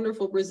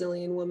wonderful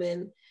Brazilian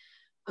woman.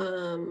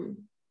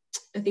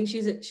 I think she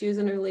was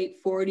in her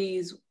late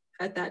 40s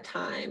at that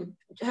time,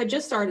 had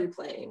just started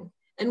playing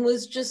and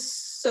was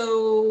just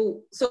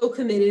so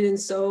committed and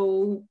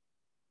so,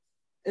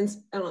 and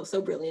I don't know,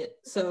 so brilliant.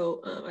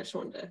 So I just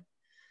wanted to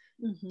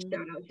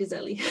shout out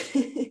Gisele.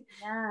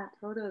 Yeah,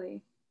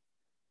 totally.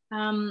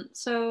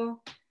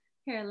 So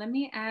here, let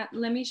me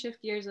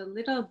shift gears a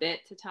little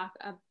bit to talk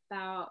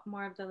about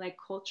more of the like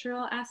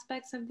cultural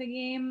aspects of the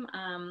game.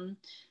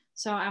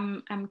 So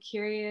I'm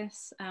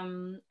curious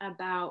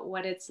about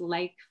what it's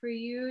like for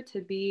you to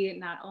be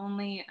not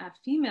only a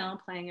female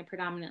playing a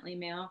predominantly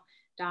male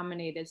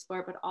dominated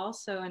sport, but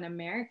also an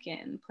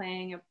American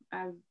playing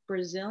a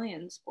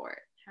Brazilian sport.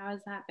 How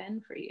has that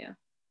been for you?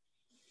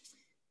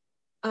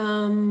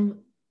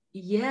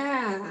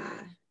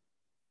 Yeah,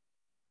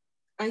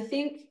 I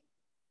think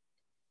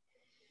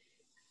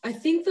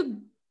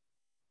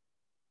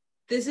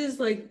this is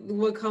like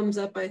what comes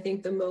up, I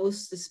think, the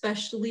most,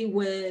 especially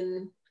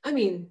when, I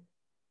mean,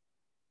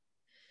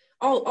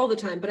 all the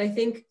time, but I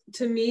think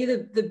to me,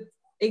 the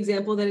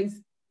example that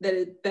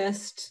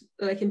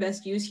I can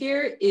best use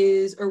here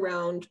is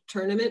around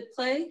tournament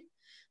play.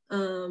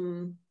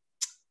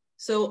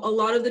 So a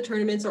lot of the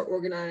tournaments are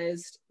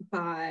organized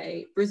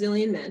by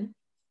Brazilian men,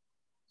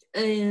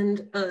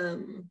 and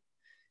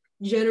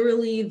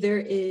generally there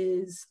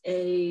is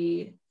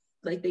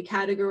like they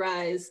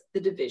categorize the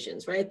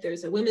divisions, right?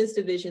 There's a women's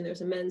division,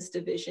 there's a men's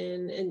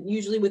division, and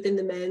usually within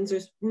the men's,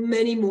 there's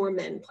many more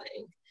men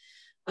playing.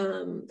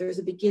 There's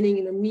a beginning,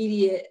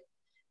 intermediate,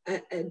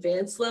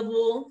 advanced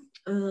level.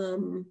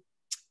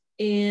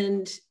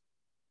 And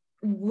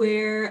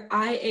where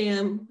I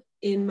am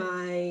in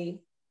my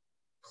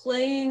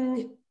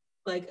playing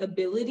like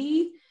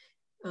ability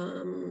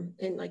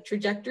and like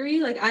trajectory,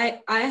 like I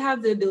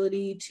have the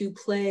ability to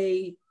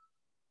play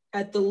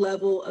at the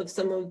level of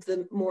some of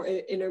the more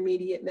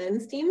intermediate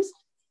men's teams.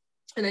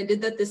 And I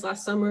did that this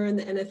last summer in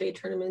the NFA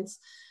tournaments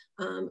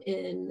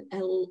in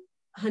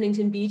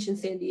Huntington Beach in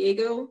San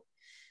Diego.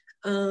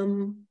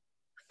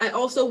 I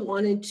also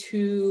wanted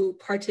to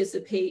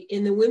participate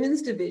in the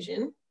women's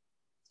division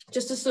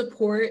just to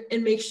support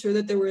and make sure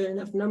that there were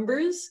enough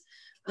numbers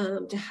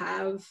to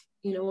have,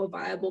 you know, a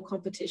viable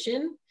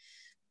competition.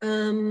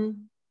 And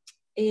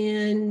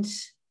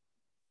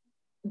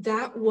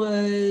that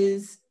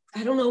was,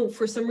 I don't know,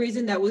 for some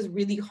reason that was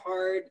really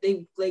hard.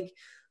 They like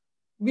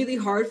really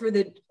hard for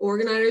the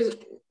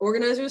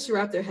organizers to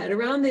wrap their head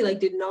around. They like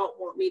did not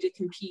want me to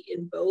compete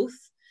in both.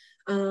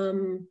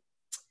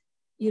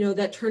 You know,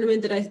 that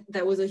tournament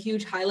that was a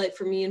huge highlight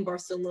for me in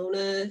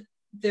Barcelona,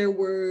 there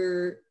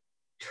were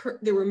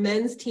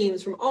men's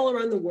teams from all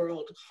around the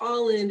world,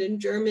 Holland and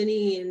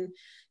Germany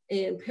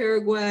and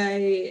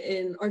Paraguay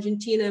and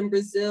Argentina and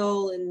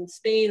Brazil and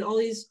Spain,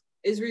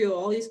 Israel,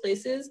 all these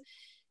places.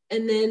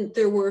 And then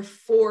there were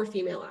 4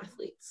 female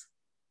athletes.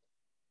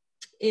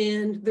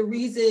 And the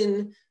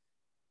reason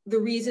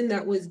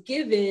that was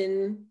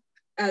given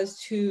as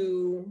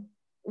to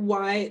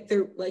why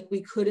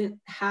we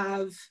couldn't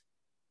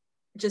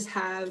just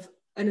have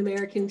an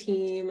American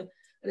team,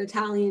 an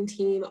Italian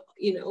team,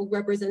 you know,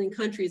 representing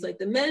countries like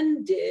the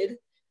men did,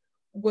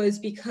 was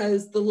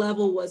because the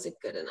level wasn't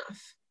good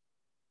enough.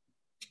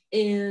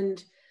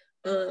 And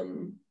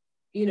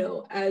You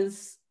know,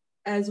 as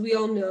we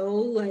all know,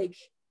 like,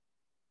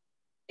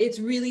 it's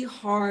really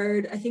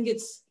hard. I think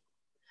it's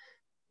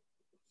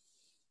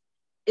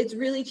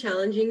really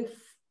challenging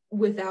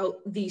without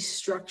the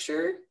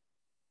structure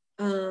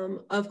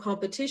of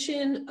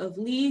competition, of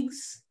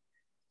leagues,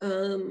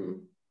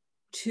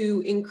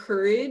 to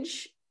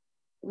encourage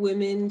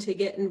women to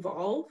get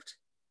involved.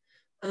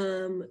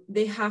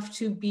 They have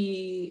to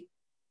be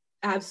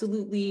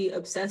absolutely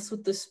obsessed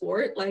with the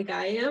sport like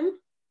I am,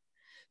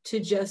 to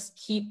just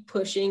keep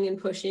pushing and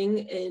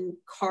pushing and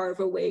carve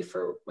a way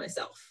for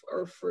myself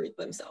or for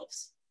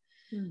themselves.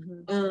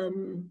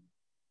 Mm-hmm.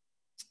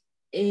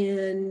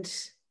 And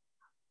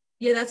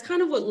yeah, that's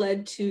kind of what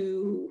led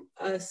to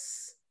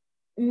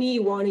me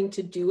wanting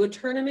to do a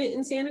tournament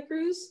in Santa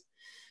Cruz,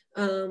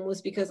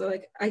 was because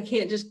like, I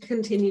can't just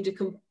continue to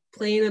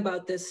complain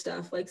about this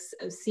stuff, like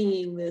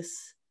seeing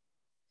this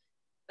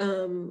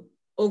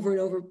over and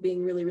over,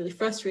 being really, really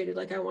frustrated.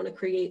 Like, I want to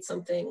create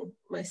something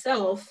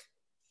myself.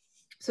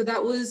 So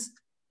that was,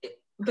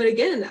 but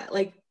again,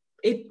 like,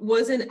 it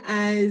wasn't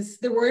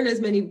there weren't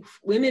as many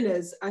women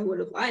as I would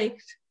have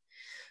liked.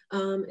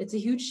 It's a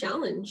huge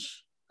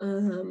challenge.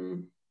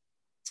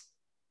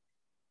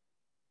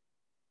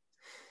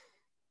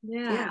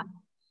 Yeah.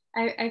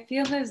 I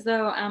feel as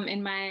though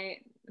in my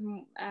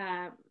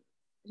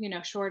you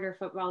know, shorter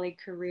footvolley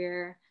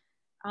career,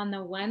 on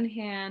the one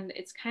hand,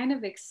 it's kind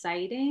of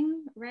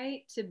exciting,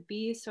 right, to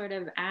be sort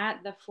of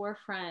at the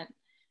forefront,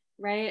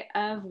 right,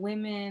 of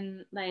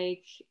women,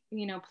 like,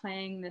 you know,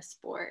 playing this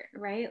sport,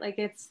 right? Like,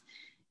 it's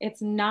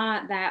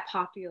not that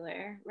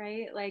popular,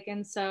 right? Like,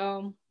 and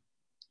so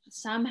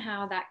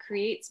somehow that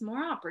creates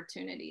more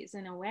opportunities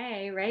in a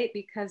way, right?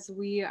 Because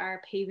we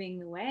are paving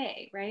the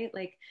way, right?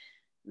 Like,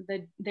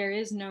 there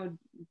is no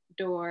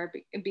door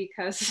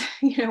because,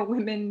 you know,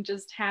 women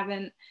just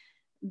haven't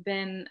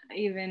been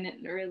even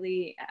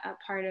really a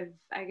part of,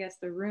 I guess,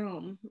 the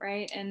room,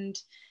 right?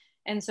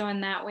 And so in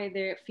that way,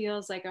 there, it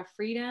feels like a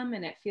freedom,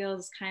 and it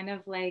feels kind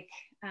of like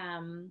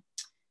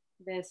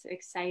this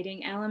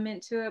exciting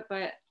element to it,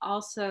 but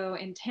also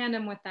in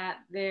tandem with that,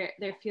 there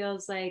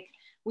feels like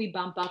we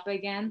bump up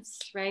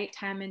against, right,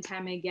 time and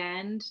time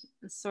again,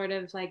 sort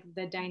of like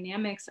the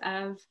dynamics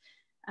of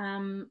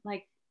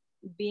like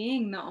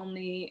being the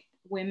only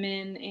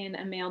women in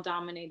a male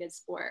dominated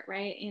sport,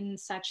 right? In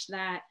such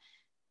that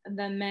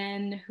the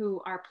men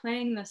who are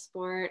playing the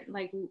sport,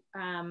 like,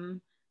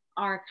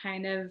 are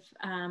kind of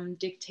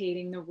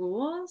dictating the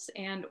rules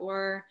and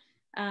or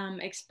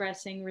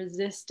expressing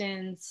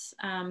resistance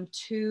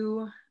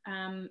to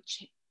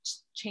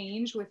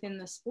change within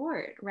the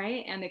sport,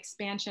 right? And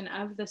expansion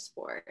of the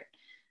sport.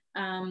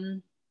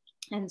 And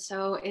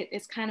so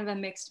it's kind of a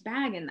mixed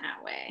bag in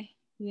that way,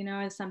 you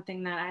know, is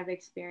something that I've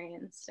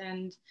experienced.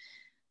 And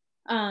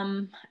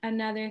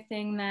another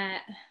thing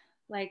that,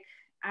 like,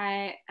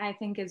 I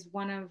think is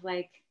one of,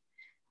 like,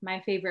 my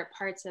favorite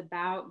parts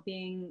about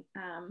being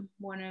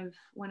one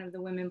of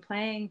the women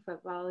playing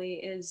footvolley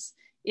is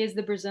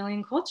the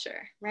Brazilian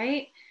culture,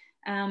 right?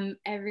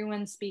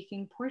 Everyone's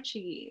speaking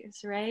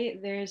Portuguese, right?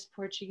 There's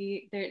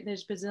Portuguese,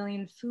 there's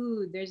Brazilian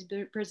food, there's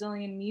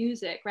Brazilian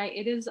music, right?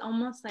 It is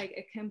almost like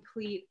a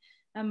complete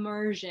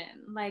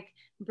immersion. Like,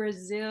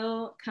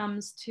 Brazil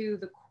comes to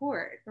the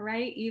court,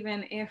 right?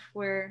 Even if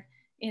we're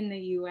in the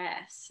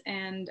US.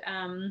 And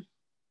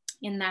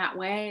in that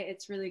way,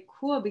 it's really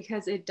cool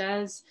because it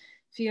does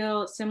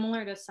feel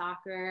similar to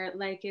soccer,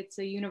 like it's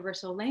a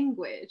universal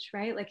language,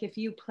 right? Like, if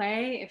you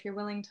play, if you're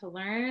willing to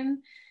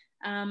learn,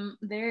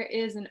 there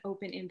is an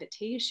open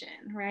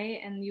invitation, right?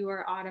 And you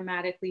are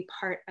automatically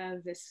part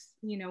of this,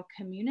 you know,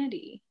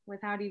 community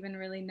without even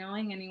really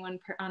knowing anyone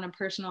on a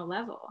personal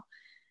level,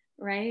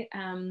 right?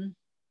 And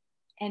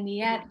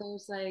yet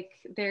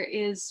there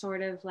is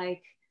sort of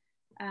like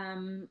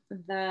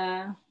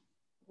the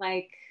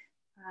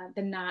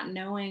not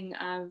knowing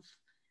of,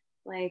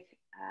 like,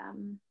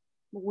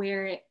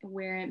 where it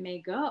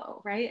may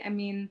go, right? I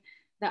mean,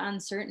 the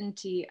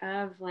uncertainty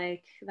of,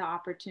 like, the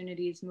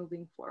opportunities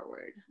moving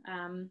forward,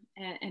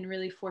 and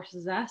really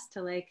forces us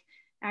to, like,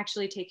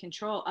 actually take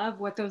control of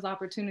what those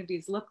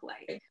opportunities look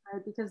like,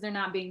 right? Because they're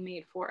not being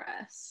made for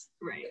us.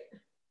 Right.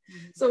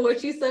 So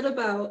what you said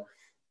about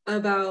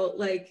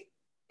like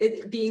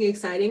it being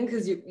exciting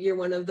because you're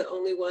one of the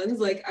only ones,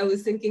 like, I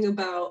was thinking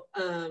about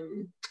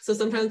so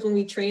sometimes when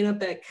we train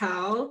up at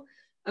Cal,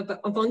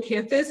 up on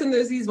campus, and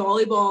there's these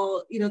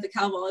volleyball, you know, the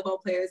Cal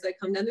volleyball players that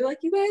come down, they're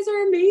like, you guys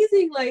are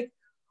amazing, like,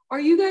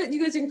 are you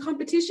guys in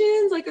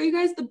competitions, like, are you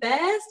guys the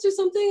best or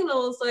something? And I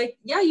was like,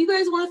 yeah, you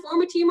guys want to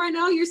form a team right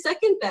now, you're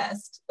second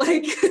best,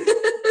 like,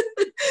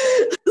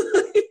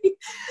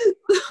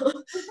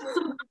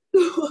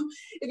 so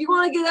if you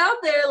want to get out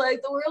there,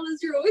 like, the world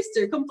is your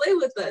oyster, come play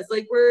with us,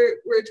 like, we're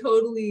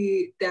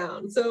totally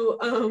down. So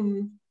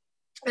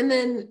and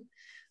then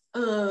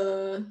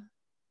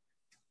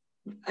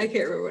I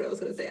can't remember what I was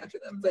going to say after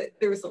that, but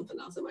there was something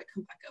else that might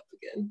come back up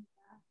again.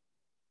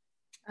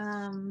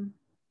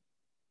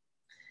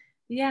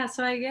 Yeah,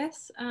 so I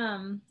guess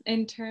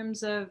in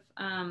terms of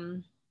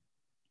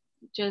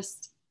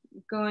just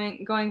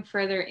going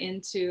further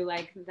into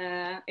like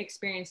the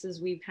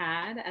experiences we've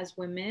had as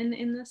women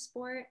in the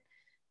sport,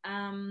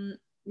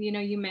 you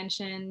know, you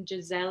mentioned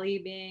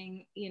Gisele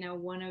being, you know,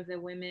 one of the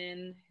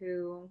women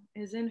who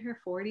is in her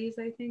 40s,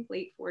 I think,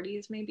 late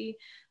 40s maybe,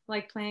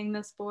 like playing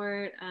the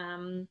sport.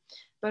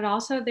 But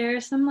also there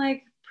are some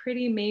like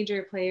pretty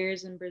major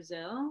players in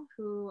Brazil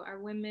who are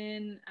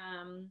women.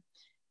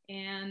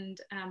 And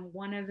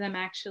one of them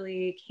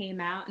actually came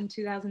out in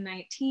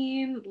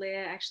 2019.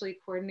 Leah actually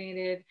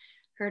coordinated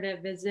her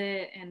to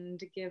visit and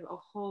give a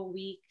whole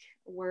week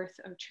worth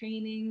of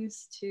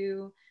trainings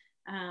to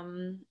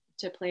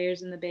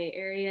players in the Bay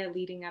Area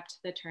leading up to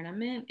the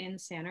tournament in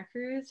Santa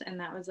Cruz. And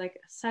that was like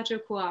such a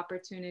cool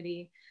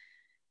opportunity,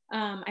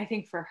 I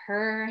think, for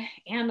her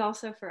and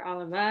also for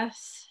all of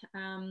us.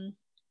 And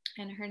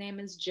her name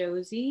is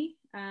Josie.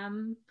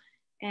 And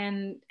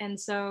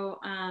so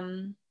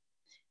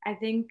I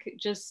think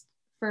just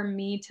for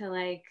me to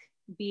like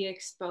be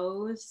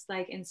exposed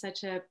like in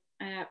such a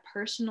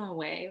personal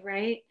way,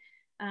 right,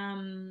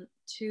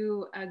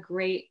 to a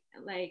great,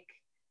 like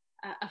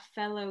a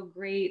fellow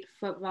great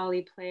foot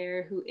volley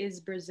player who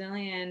is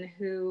Brazilian,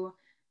 who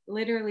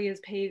literally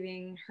is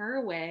paving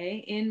her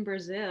way in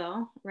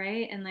Brazil,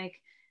 right, and like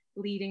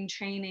leading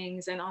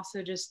trainings and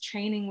also just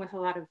training with a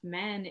lot of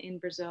men in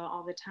Brazil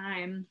all the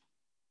time,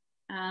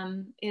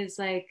 is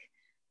like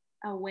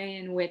a way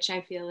in which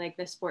I feel like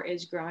the sport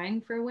is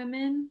growing for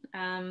women,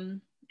 and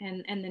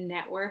the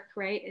network,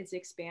 right, is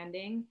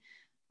expanding.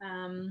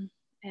 And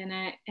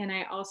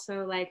I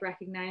also like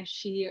recognize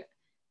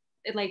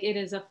it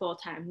is a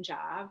full-time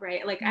job,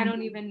 right? Like I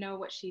don't even know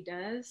what she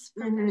does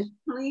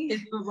professionally.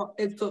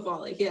 It's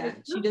Footvolley, yeah.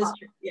 She does,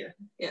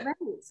 yeah. Right.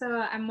 So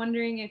I'm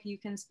wondering if you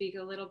can speak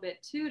a little bit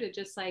too to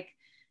just like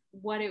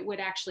what it would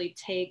actually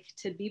take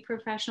to be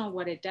professional,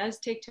 what it does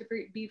take to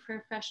be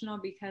professional,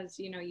 because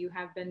you know you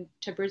have been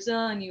to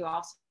Brazil and you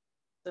also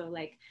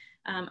like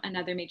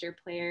another major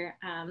player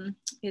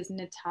is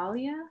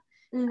Natalia.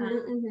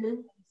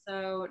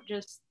 So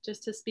just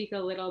to speak a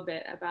little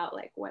bit about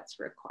like what's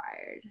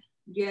required.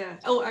 Yeah.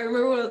 Oh, I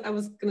remember what I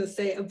was gonna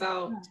say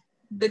about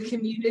the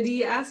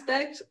community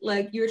aspect.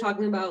 Like you were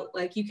talking about,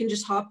 like you can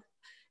just hop.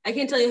 I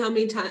can't tell you how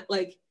many times,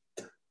 like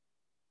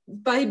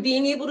by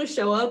being able to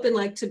show up and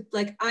like to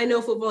like, I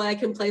know football, I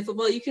can play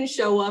football. You can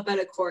show up at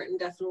a court and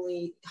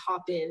definitely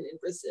hop in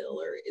Brazil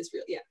or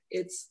Israel. Yeah,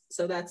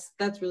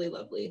 that's really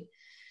lovely.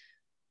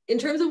 In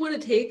terms of what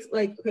it takes,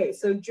 like, okay,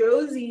 so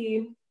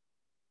Josie,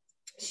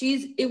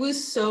 it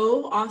was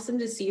so awesome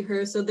to see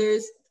her. So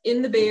there's,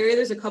 in the Bay Area,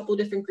 there's a couple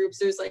different groups.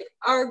 There's like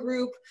our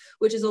group,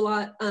 which is a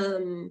lot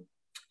of,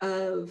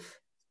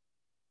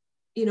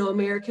 you know,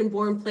 American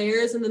born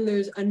players. And then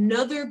there's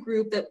another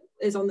group that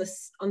is on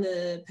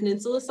the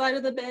peninsula side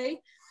of the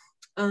Bay.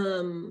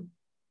 And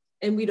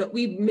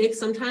we mix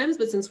sometimes,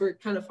 but since we're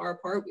kind of far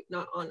apart,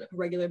 not on a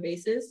regular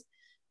basis.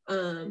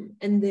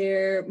 And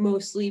they're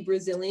mostly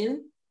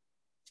Brazilian.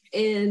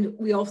 And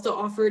we also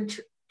offered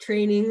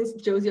trainings.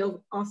 Josie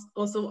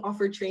also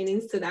offered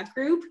trainings to that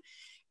group.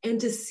 And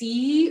to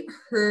see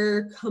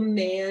her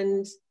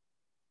command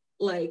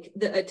like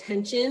the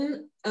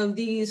attention of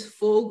these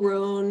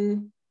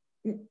full-grown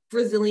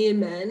Brazilian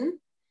men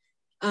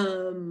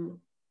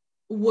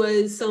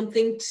was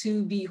something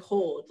to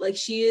behold. Like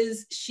she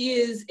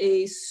is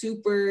a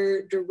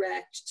super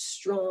direct,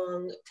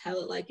 strong,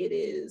 tell it like it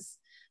is,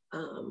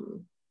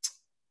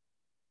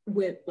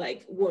 with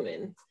like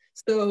woman.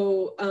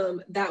 So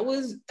that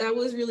was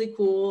really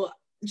cool.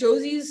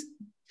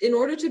 In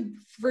order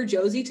for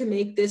Josie to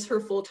make this her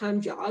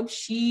full-time job,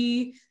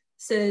 she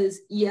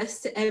says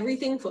yes to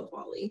everything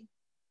Footvolley.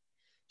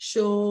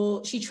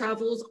 She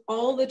travels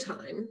all the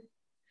time.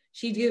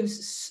 She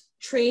gives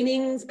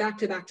trainings back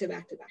to back,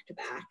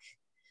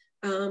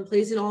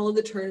 plays in all of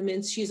the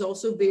tournaments. She's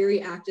also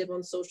very active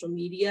on social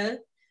media,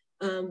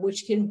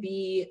 which can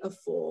be a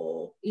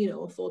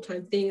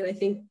full-time thing. And I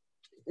think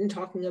in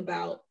talking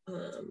about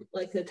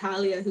like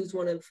Natalia, who's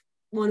one of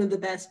the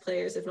best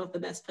players, if not the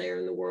best player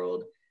in the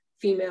world,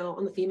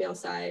 on the female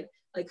side,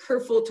 like her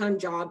full-time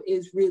job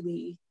is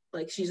really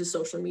like she's a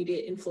social media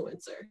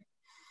influencer.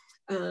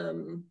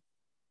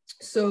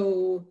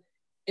 So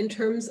in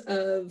terms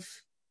of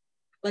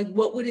like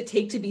what would it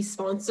take to be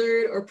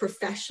sponsored or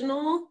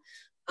professional,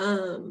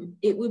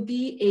 it would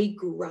be a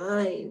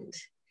grind.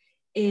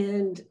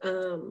 And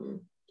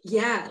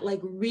yeah, like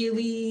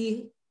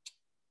really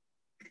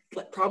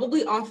like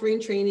probably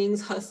offering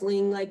trainings,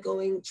 hustling, like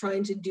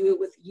trying to do it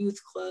with youth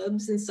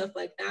clubs and stuff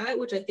like that,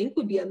 which I think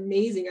would be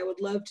amazing. I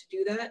would love to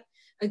do that.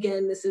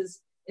 Again, this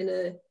is in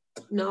a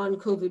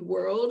non-COVID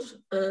world.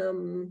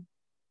 And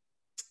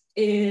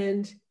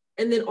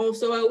then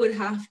also I would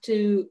have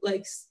to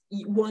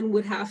one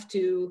would have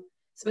to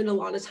spend a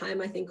lot of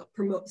time, I think,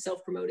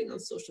 self-promoting on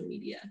social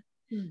media,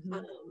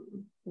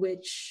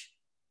 which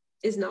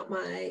is not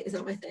my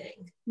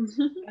thing.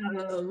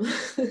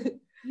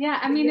 Yeah,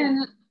 I mean,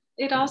 and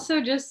it also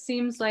just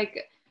seems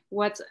like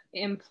what's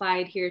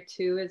implied here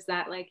too is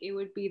that like it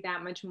would be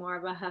that much more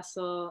of a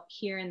hustle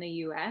here in the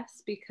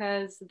US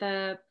because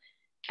the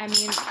I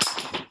mean,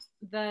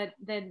 the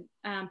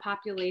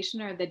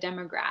population or the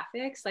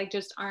demographics like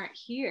just aren't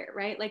here,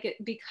 right? Like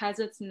because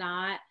it's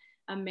not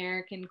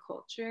American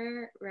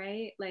culture,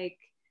 right? Like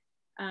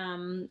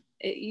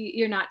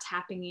you're not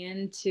tapping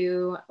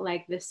into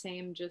like the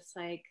same just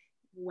like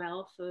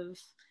wealth of,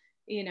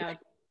 you know,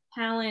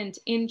 talent,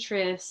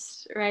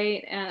 interest,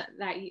 right?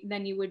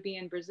 Than you would be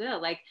in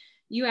Brazil. Like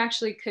you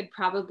actually could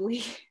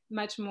probably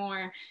much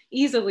more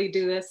easily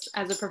do this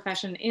as a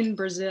profession in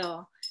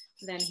Brazil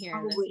than here.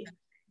 Probably.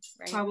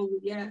 Right? Probably,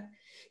 yeah.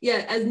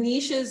 Yeah, as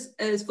niche as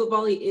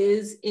Footvolley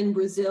is in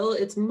Brazil,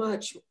 it's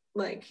much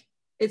like,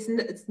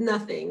 it's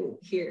nothing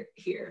here.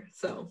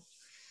 So,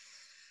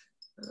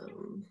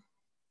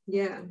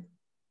 yeah.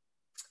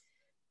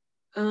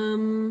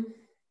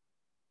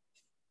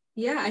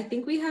 Yeah, I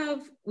think we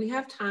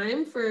have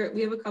time for,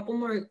 we have a couple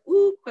more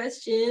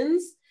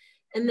questions.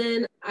 And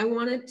then I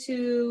wanted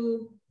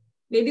to,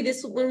 maybe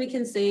this one we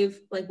can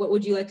save, like, what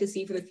would you like to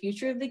see for the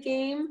future of the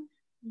game?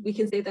 We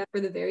can save that for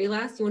the very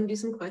last. You want to do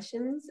some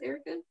questions,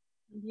 Erica?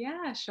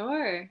 Yeah,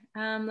 sure.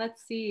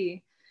 Let's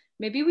see.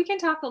 Maybe we can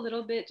talk a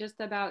little bit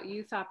just about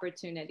youth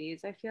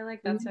opportunities. I feel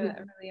like that's a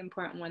really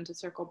important one to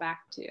circle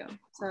back to.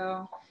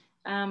 So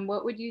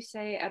what would you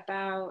say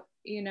about,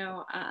 you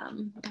know,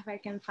 if I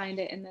can find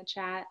it in the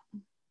chat,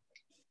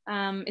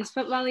 is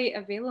Footvolley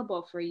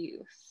available for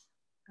youth?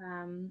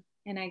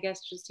 And I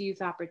guess just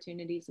youth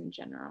opportunities in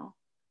general.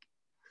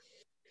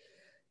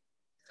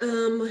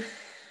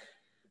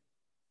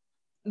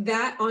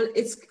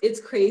 It's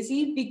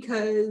crazy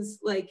because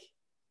like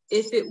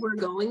if it were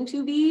going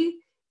to be,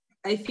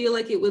 I feel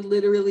like it would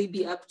literally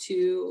be up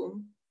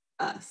to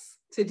us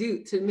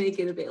to make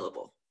it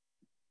available.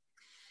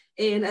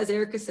 And as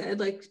Erica said,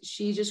 like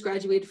she just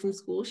graduated from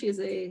school. She has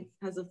a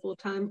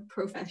full-time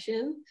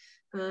profession.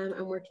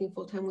 I'm working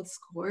full-time with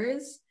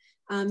Scores.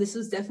 This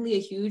was definitely a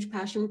huge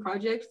passion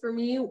project for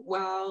me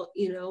while,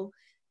 you know,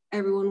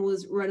 everyone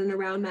was running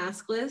around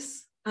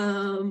maskless.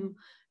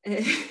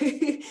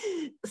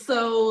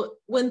 So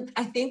when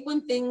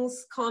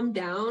things calm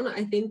down,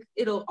 I think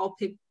I'll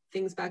pick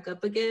things back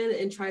up again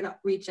and try to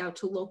reach out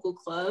to local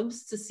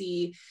clubs to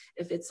see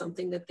if it's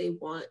something that they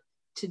want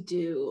to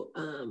do.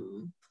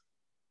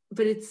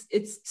 But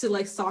it's to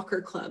like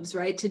soccer clubs,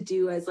 right? To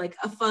do as like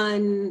a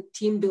fun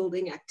team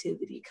building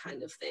activity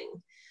kind of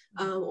thing.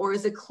 Or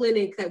as a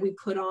clinic that we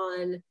put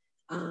on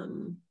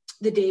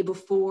the day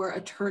before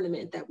a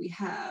tournament that we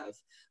have.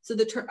 So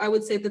I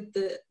would say that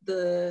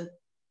the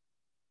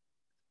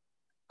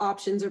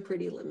options are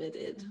pretty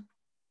limited,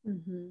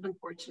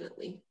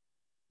 unfortunately.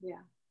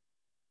 Yeah.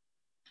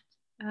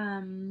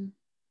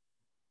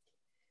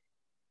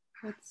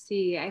 Let's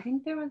see. I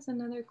think there was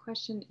another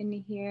question in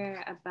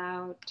here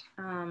about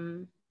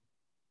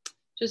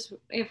just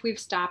if we've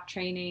stopped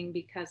training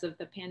because of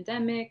the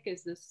pandemic.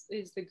 Is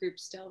the group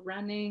still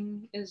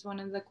running? Is one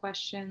of the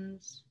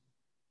questions.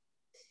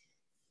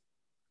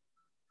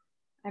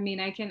 I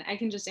mean, I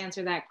can just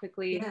answer that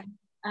quickly. Yeah.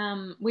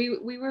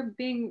 We were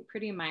being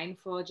pretty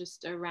mindful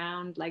just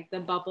around like the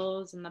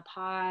bubbles and the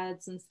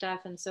pods and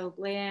stuff. And so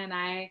Leah and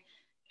I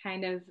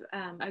kind of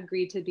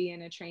agreed to be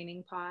in a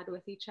training pod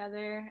with each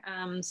other.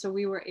 So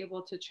we were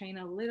able to train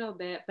a little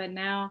bit, but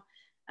now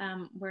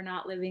we're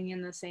not living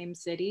in the same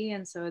city.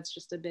 And so it's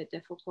just a bit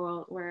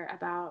difficult. We're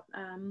about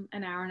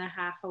an hour and a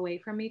half away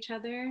from each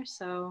other.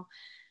 So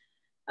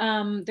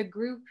the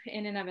group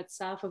in and of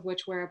itself, of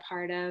which we're a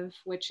part of,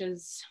 which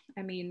is,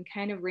 I mean,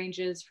 kind of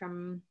ranges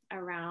from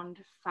around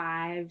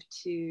 5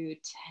 to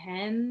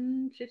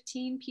 10,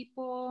 15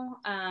 people,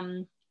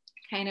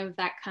 kind of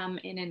that come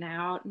in and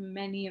out,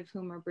 many of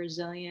whom are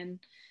Brazilian.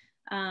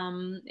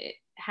 It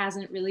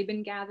hasn't really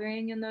been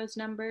gathering in those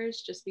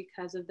numbers just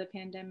because of the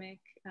pandemic.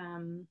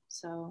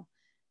 So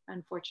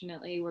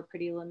unfortunately, we're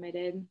pretty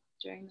limited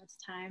during this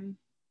time.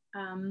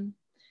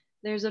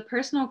 There's a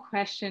personal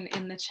question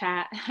in the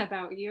chat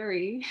about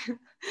Yuri.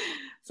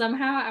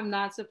 Somehow I'm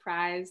not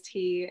surprised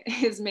he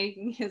is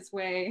making his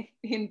way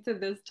into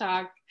this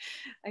talk.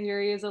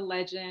 Yuri is a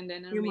legend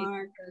and an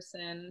amazing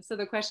person. So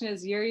the question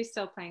is, Yuri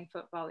still playing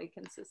Footvolley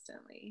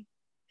consistently?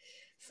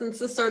 Since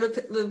the start of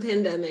the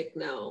pandemic,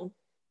 no.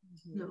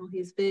 No,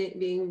 he's been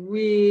being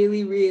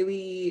really,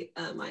 really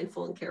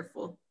mindful and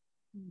careful.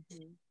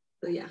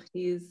 So yeah,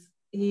 he's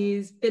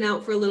been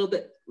out for a little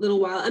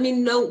while. I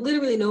mean,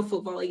 literally no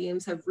Footvolley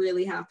games have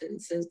really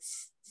happened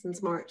since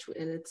March,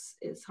 and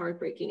it's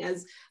heartbreaking.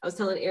 As I was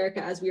telling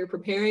Erica, as we were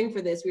preparing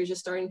for this, we were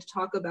just starting to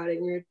talk about it,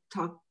 and we were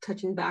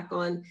touching back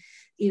on,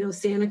 you know,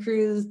 Santa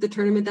Cruz, the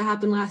tournament that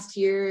happened last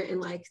year,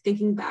 and like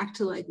thinking back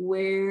to like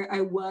where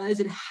I was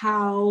and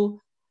how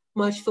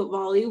much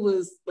Footvolley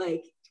was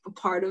like a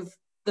part of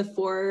the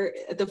fore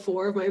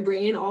of my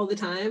brain all the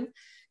time,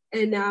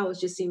 and now it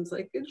just seems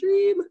like a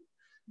dream.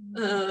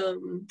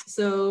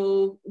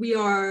 So we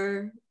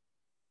are,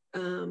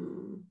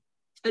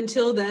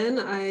 until then,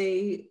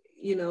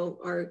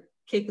 are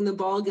kicking the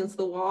ball against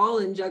the wall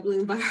and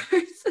juggling by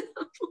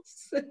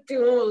ourselves,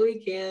 doing what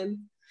we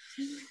can.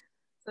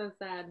 So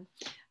sad.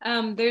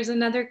 There's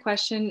another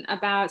question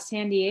about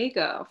San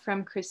Diego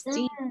from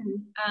Christine.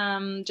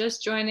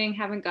 Just joining,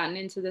 haven't gotten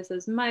into this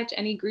as much.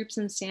 Any groups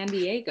in San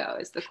Diego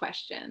is the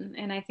question.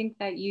 And I think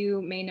that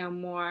you may know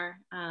more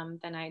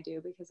than I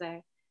do because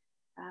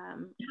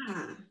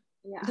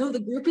No, the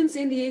group in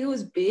San Diego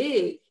is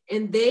big,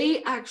 and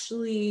they have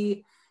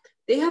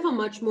a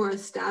much more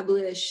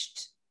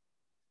established,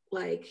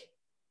 like,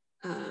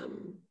 they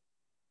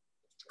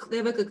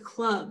have like a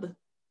club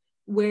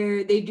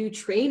where they do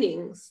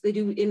trainings. They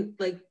do in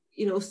like,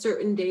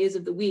 certain days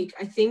of the week.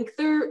 I think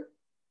they're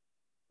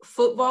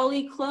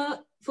Footvolley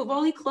Club.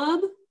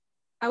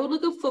 I would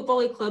look up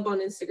Footvolley Club on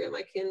Instagram.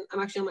 I'm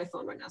actually on my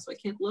phone right now, so I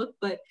can't look,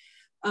 but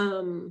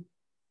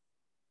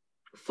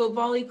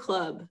Footvolley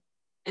Club,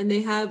 and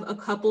they have a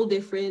couple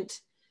different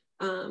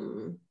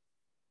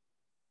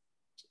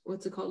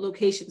what's it called,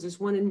 locations. There's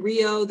one in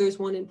Rio, there's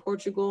one in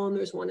Portugal, and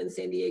there's one in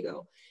San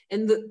Diego.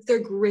 And they're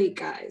great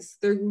guys.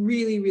 They're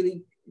really,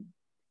 really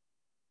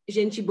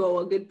gente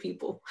boa, good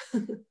people.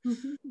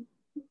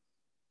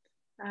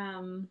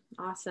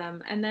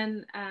 Awesome. And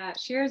then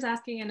Shira's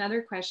asking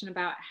another question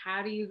about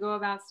how do you go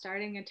about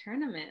starting a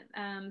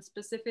tournament,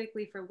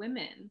 specifically for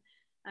women?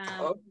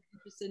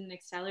 Interested in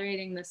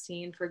accelerating the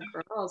scene for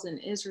girls in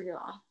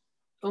Israel.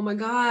 Oh my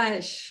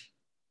gosh.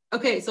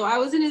 Okay, so I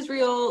was in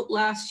Israel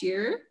last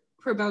year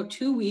for about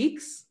 2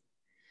 weeks.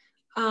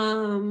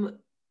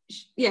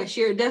 Yeah,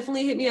 Shira,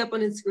 definitely hit me up on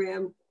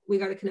Instagram. We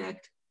got to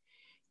connect.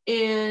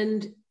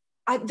 And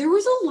there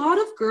was a lot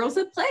of girls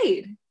that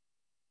played.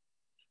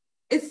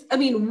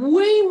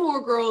 Way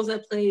more girls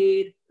that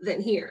played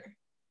than here.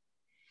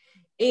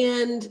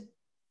 And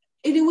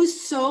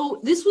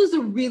this was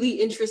a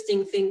really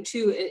interesting thing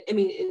too.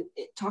 In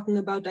talking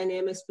about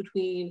dynamics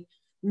between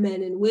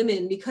men and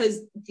women,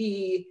 because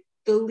the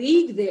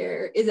league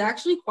there is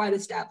actually quite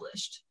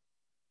established.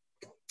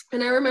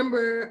 And I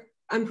remember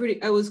I'm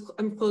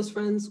close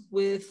friends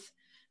with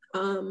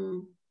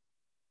a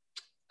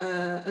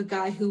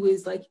guy who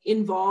is like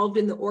involved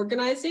in the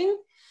organizing.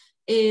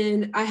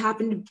 And I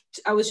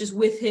was just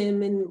with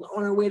him and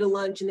on our way to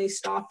lunch, and they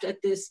stopped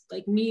at this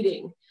like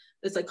meeting,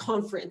 this like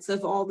conference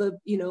of all the,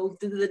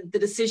 the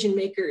decision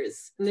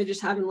makers. And they're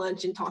just having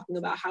lunch and talking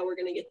about how they're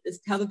going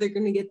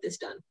to get this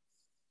done.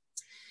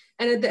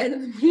 And at the end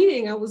of the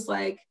meeting, I was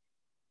like,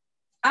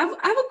 I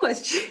have a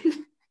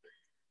question.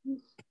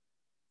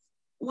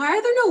 Why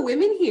are there no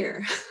women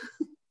here?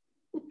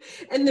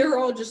 And they're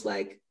all just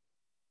like,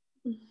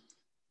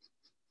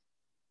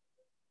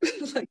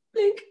 like,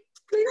 think.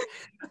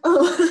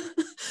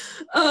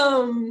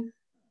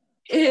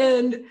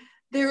 And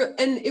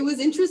it was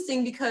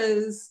interesting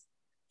because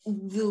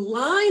the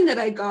line that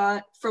I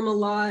got from a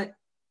lot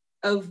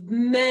of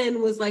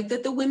men was like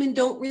that the women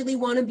don't really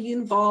want to be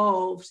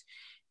involved,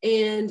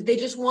 and they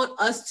just want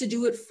us to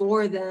do it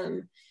for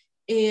them.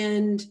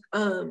 And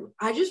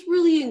I just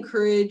really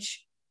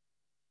encourage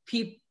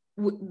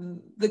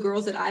the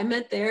girls that I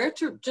met there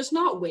to just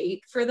not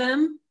wait for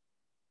them.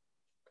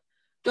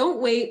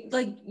 Don't wait.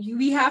 Like,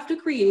 we have to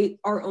create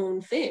our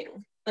own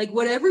thing. Like,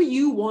 whatever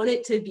you want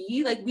it to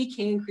be, like, we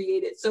can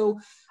create it. So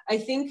I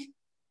think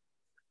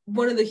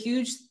one of the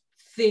huge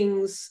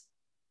things,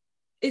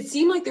 it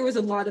seemed like there was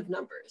a lot of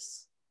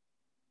numbers.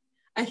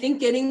 I think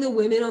getting the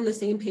women on the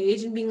same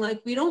page and being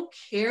like, we don't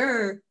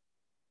care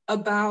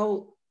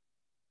about,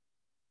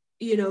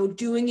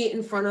 doing it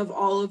in front of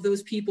all of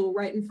those people,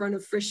 right in front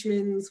of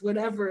Frischman's,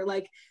 whatever.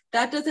 Like,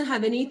 that doesn't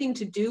have anything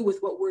to do with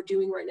what we're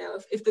doing right now.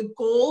 If the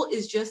goal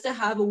is just to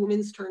have a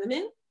women's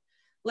tournament,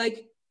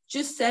 like,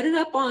 just set it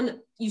up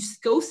you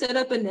go set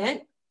up a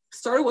net,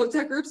 start a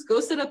WhatsApp groups,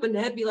 go set up a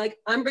net, be like,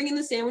 I'm bringing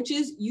the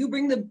sandwiches, you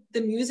bring the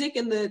music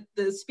and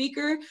the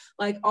speaker,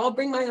 like, I'll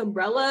bring my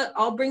umbrella,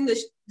 I'll bring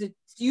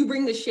you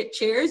bring the shit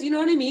chairs, you know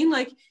what I mean?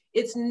 Like,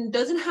 it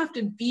doesn't have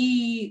to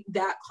be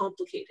that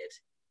complicated.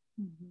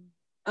 Mm-hmm.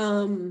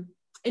 And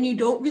you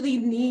don't really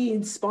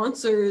need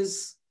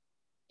sponsors.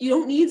 You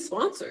don't need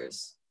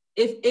sponsors.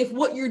 If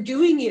what you're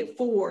doing it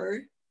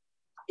for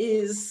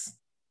is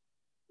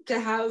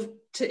to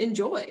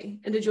enjoy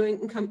and to join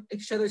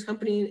each other's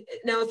company.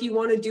 Now, if you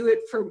want to do it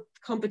for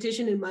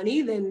competition and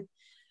money, then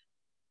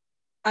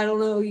I don't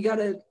know, you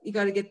gotta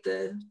get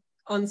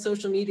on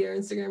social media or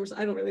Instagram or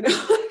something. I don't really know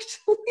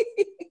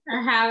actually.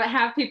 Or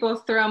have people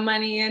throw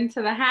money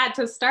into the hat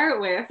to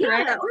start with,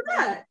 right? Yeah, or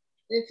that.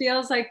 It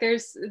feels like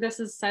this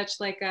is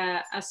such like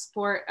a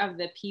sport of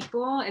the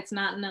people. It's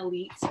not an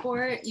elite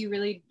sport. You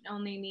really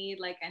only need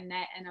like a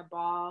net and a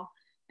ball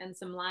and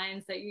some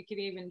lines that you could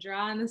even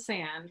draw in the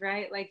sand,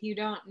 right? Like, you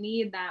don't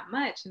need that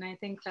much. And I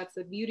think that's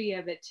the beauty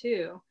of it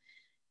too.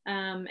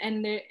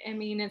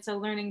 It's a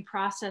learning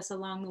process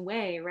along the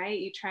way, right?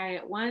 You try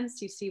it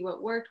once, you see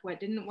what worked, what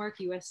didn't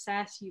work, you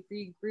assess, you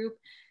regroup,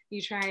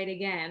 you try it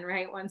again,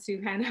 right? Once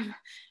you kind of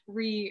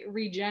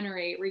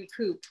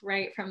recoup,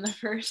 right, from the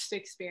first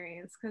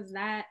experience, because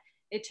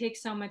it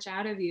takes so much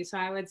out of you. So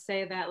I would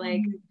say that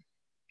like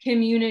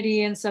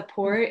community and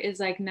support is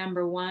like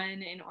number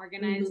one in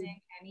organizing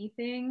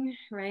anything,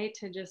 right?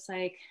 To just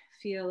like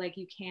feel like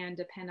you can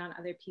depend on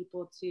other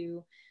people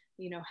to,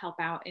 help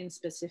out in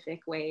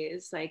specific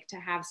ways, like to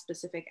have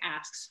specific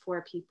asks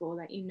for people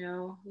that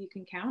you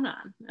can count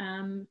on,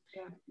 and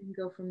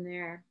go from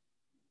there.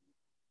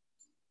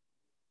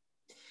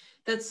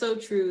 That's so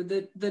true.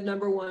 The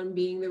number one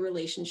being the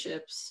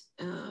relationships,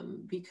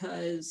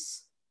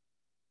 because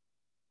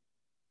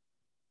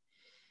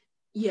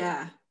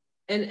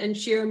and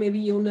Shira, maybe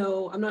you'll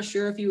know, I'm not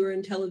sure if you were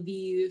in Tel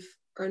Aviv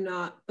or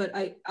not, but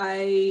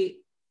I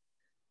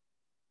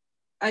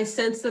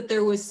sensed that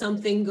there was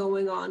something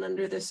going on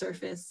under the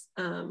surface,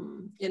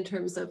 in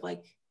terms of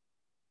like,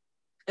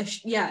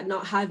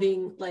 not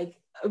having like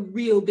a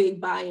real big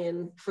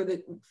buy-in for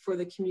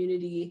the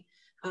community,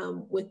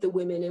 with the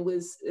women.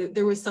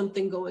 There was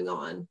something going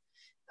on,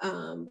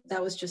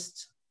 that was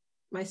just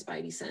my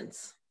spidey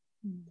sense.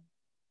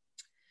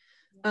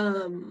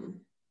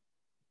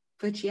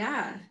 But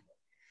yeah,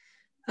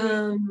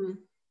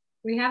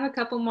 we have a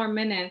couple more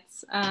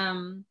minutes.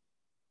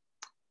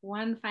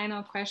 One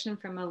final question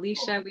from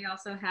Alicia. We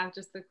also have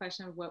just the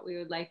question of what we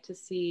would like to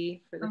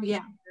see for the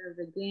future of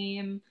the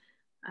game.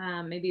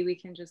 Maybe we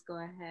can just go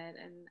ahead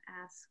and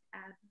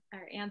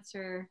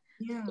answer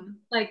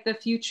like the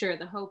future,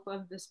 the hope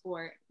of the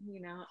sport,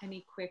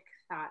 any quick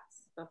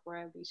thoughts before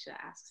Alicia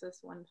asks us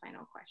one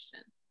final question.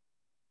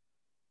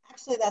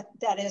 Actually,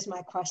 that is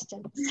my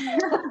question. So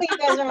you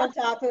guys are on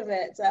top of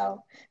it.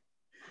 So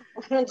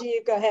why don't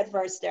you go ahead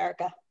first,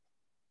 Erica?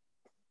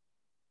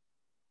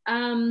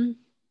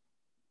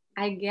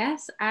 I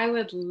guess I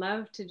would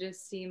love to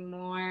just see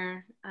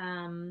more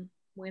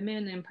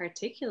women in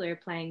particular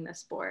playing the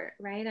sport,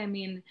 right? I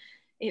mean,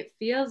 it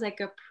feels like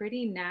a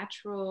pretty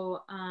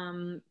natural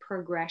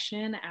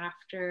progression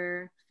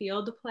after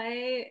field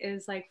play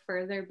is like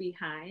further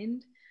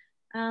behind,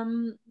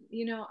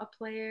 a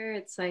player.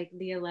 It's like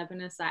the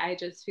 11-a-side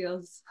just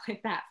feels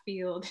like that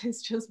field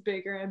is just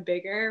bigger and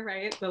bigger,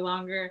 right? The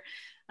longer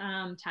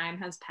time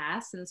has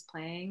passed since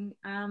playing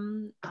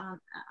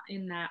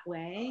in that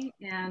way.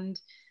 And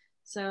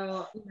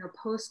so,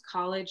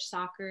 post-college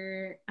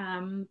soccer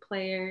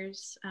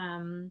players,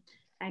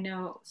 I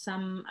know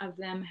some of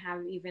them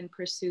have even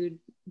pursued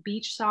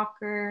beach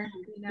soccer.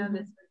 This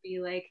would be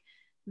like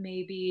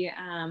maybe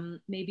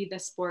the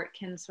sport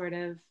can sort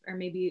of, or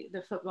maybe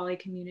the Footvolley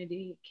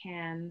community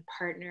can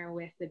partner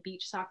with the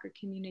beach soccer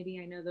community.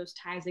 I know those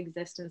ties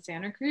exist in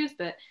Santa Cruz,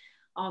 but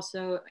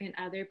also in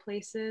other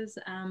places.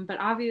 But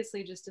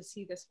obviously, just to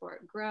see the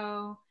sport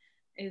grow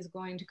is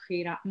going to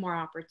create more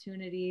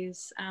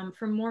opportunities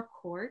for more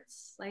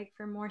courts, like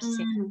for more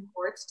sand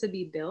courts to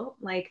be built.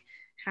 Like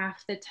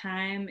half the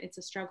time it's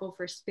a struggle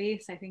for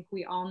space. I think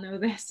we all know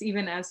this,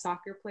 even as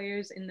soccer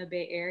players in the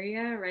Bay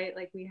Area, right?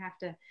 Like we have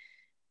to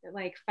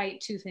like fight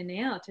tooth and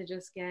nail to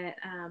just get,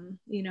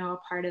 a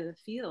part of the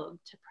field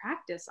to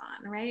practice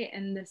on, right?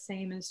 And the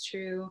same is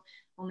true,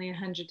 only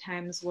 100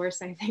 times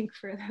worse, I think,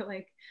 for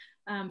the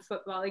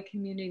Footvolley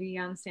community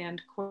on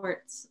sand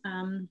courts.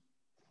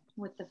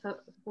 With the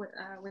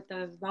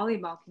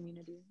volleyball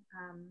community,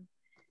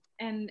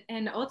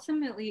 and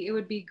ultimately it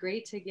would be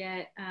great to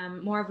get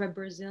more of a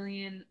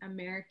Brazilian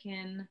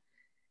American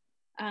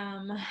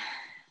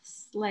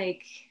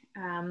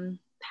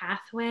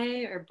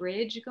pathway or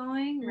bridge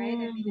going, right?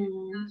 I mean, it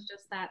feels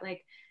just that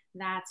like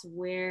that's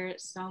where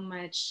so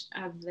much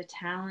of the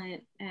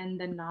talent and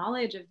the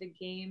knowledge of the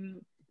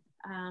game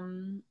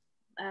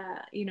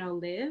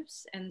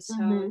lives, and so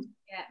to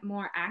get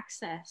more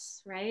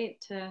access, right,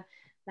 to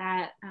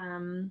that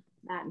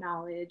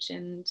knowledge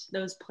and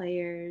those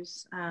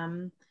players,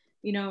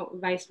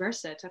 vice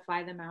versa, to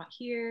fly them out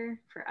here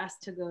for us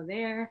to go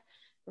there,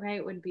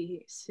 right, would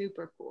be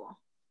super cool.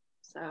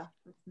 So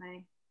that's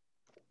my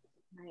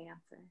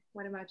answer.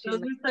 What about you?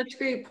 Those are such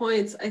great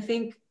points. I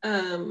think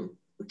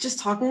just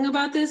talking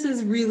about this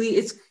is really,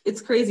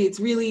 it's crazy. It's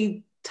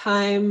really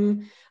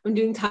I'm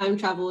doing time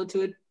travel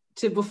to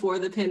before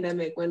the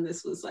pandemic, when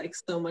this was like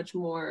so much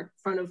more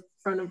front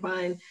of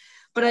mind.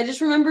 But I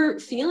just remember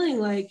feeling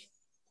like,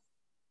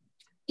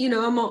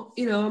 I'm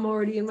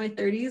already in my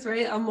 30s,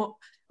 right?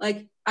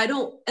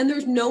 And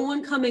there's no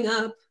one coming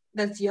up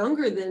that's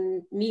younger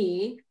than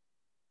me,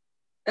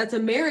 that's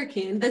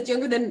American, that's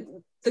younger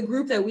than the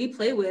group that we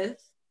play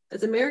with,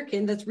 that's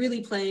American, that's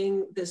really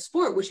playing this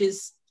sport, which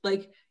is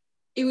like,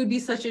 it would be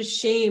such a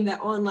shame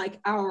that on like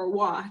our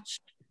watch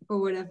or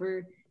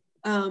whatever,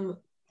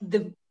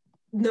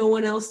 no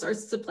one else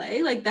starts to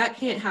play. Like that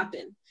can't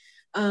happen.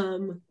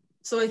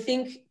 So I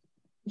think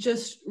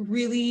just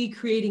really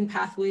creating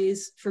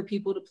pathways for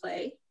people to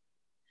play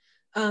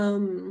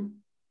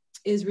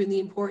is really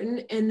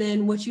important. And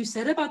then what you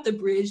said about the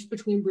bridge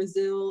between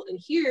Brazil and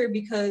here,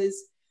 because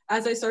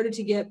as we started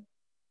to get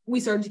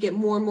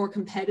more and more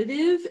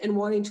competitive and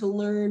wanting to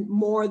learn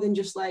more than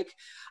just like,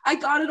 I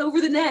got it over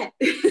the net,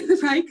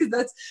 right? Because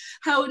that's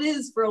how it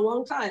is for a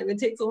long time. It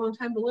takes a long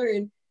time to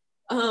learn.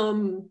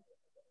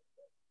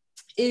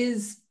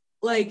 Is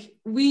like,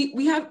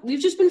 we've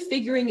just been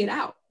figuring it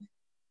out.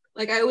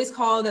 Like I always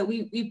call that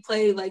we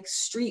play like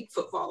street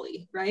foot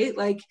volley, right?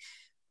 Like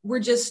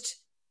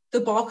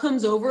the ball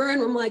comes over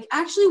and I'm like,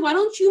 actually, why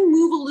don't you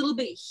move a little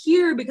bit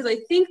here? Because I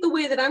think the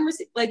way that I'm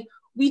like,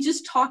 we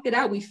just talk it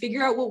out. We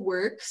figure out what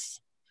works.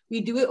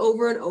 We do it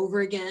over and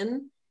over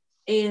again,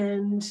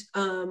 and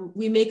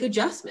we make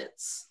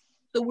adjustments.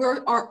 So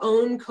we're our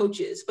own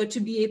coaches, but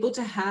to be able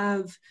to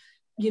have,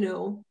 you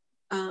know,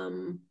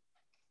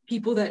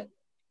 people that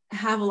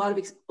have a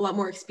lot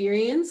more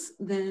experience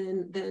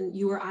than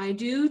you or I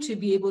do, to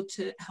be able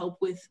to help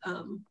with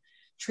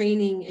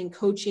training and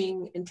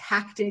coaching and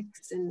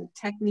tactics and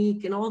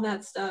technique and all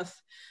that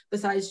stuff,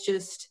 besides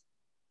just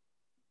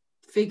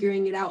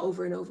figuring it out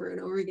over and over and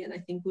over again, I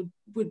think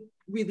would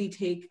really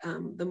take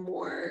the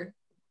more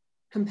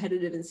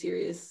competitive and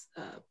serious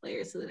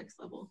players to the next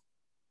level.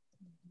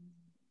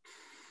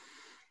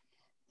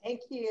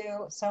 Thank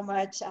you so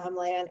much,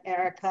 Leah and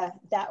Erica.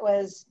 That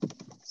was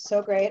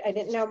so great. I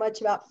didn't know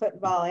much about foot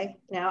volley.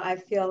 Now I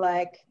feel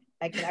like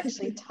I can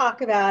actually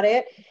talk about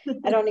it.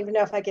 I don't even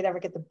know if I could ever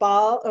get the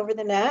ball over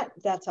the net.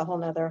 That's a whole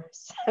nother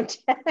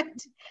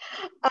subject.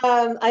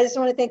 I just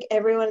want to thank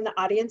everyone in the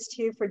audience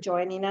too for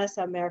joining us.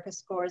 America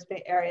Scores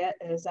Bay Area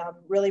is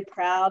really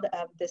proud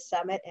of this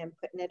summit and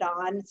putting it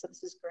on. So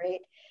this is great.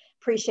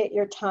 Appreciate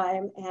your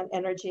time and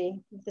energy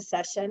with the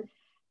session.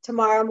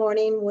 Tomorrow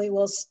morning, we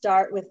will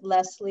start with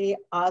Leslie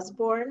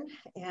Osborne,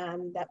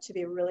 and that should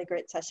be a really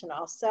great session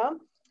also.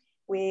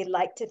 We'd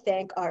like to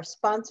thank our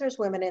sponsors,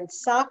 Women in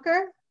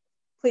Soccer.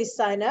 Please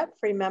sign up,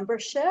 free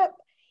membership.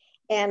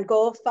 And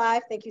Goal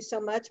 5, thank you so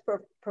much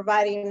for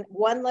providing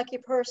one lucky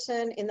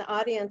person in the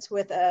audience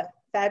with a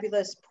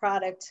fabulous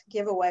product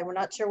giveaway. We're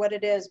not sure what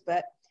it is,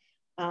 but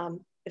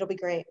it'll be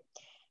great.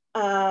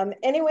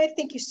 Anyway,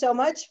 thank you so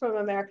much from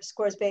America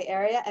Scores Bay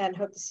Area, and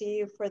hope to see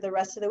you for the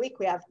rest of the week.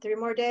 We have 3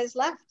 more days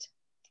left.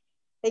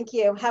 Thank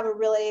you. Have a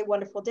really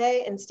wonderful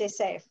day and stay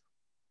safe.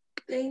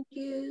 Thank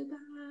you.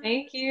 Bye.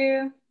 Thank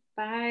you.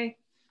 Bye.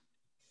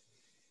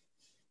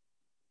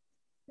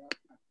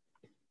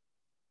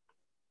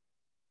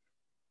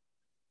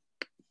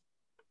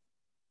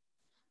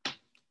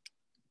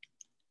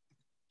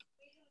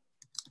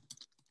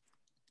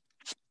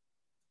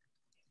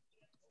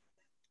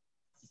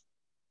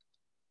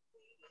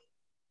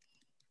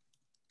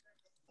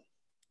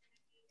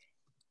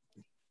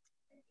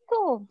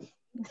 Cool.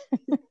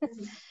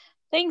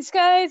 Thanks,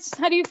 guys.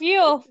 How do you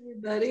feel?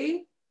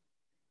 Everybody,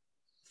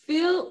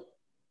 feel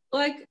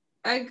like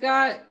I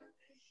got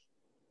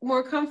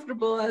more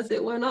comfortable as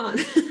it went on.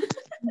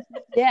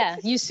 Yeah,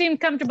 you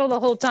seemed comfortable the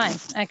whole time,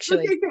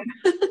 actually. Okay,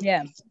 good.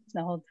 Yeah,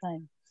 the whole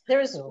time.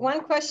 There's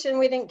one question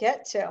we didn't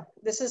get to.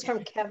 This is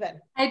from Kevin.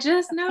 I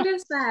just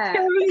noticed that.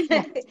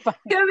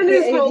 Kevin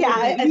is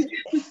holding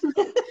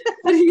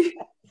me.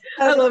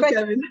 I love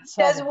Kevin.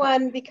 Does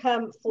one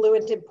become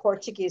fluent in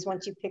Portuguese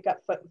once you pick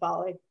up foot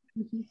volley?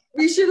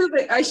 I should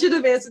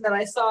have answered that.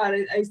 I saw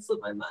it. I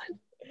slipped my mind.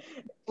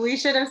 We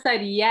should have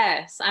said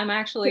yes. I'm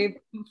actually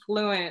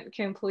fluent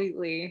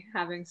completely,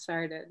 having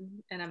started,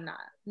 and I'm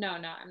not. No,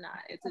 I'm not.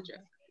 It's a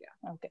joke.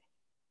 Yeah. Okay.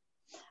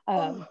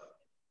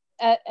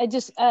 I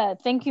just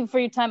thank you for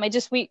your time.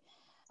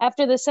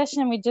 After the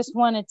session, we just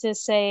wanted to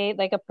say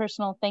like a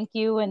personal thank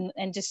you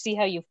and just see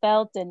how you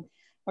felt, and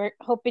we're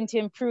hoping to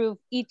improve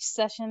each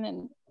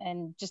session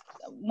and just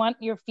want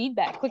your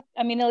feedback. Quick,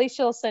 I mean,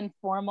 Alicia will send a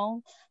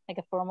formal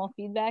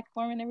feedback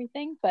form and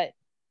everything, but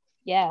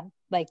yeah,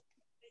 like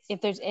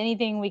if there's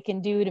anything we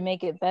can do to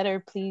make it better,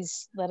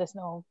 please let us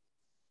know.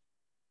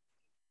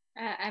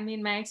 I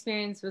mean, my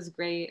experience was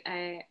great.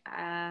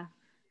 I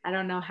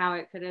don't know how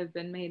it could have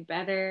been made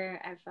better.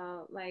 I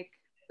felt like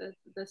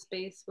the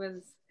space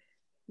was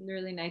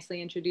really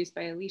nicely introduced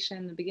by Alicia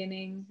in the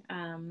beginning,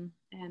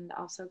 and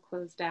also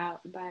closed out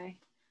by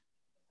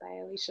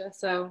Alicia.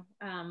 So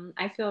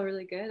I feel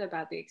really good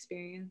about the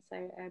experience.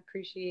 I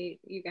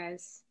appreciate you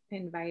guys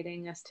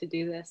inviting us to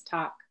do this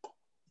talk.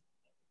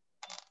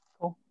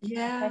 Cool.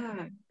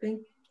 Yeah. Okay.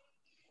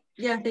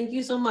 Thank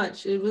you so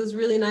much. It was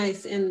really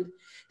nice. And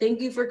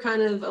thank you for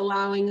kind of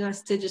allowing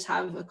us to just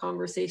have a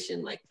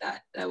conversation like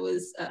that. That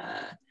was,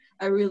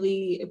 I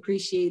really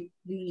appreciate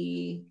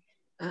the,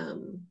 I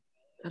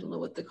don't know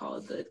what to call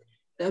it,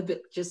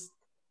 just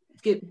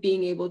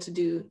being able to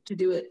do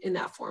it in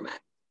that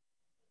format.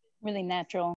 Really natural.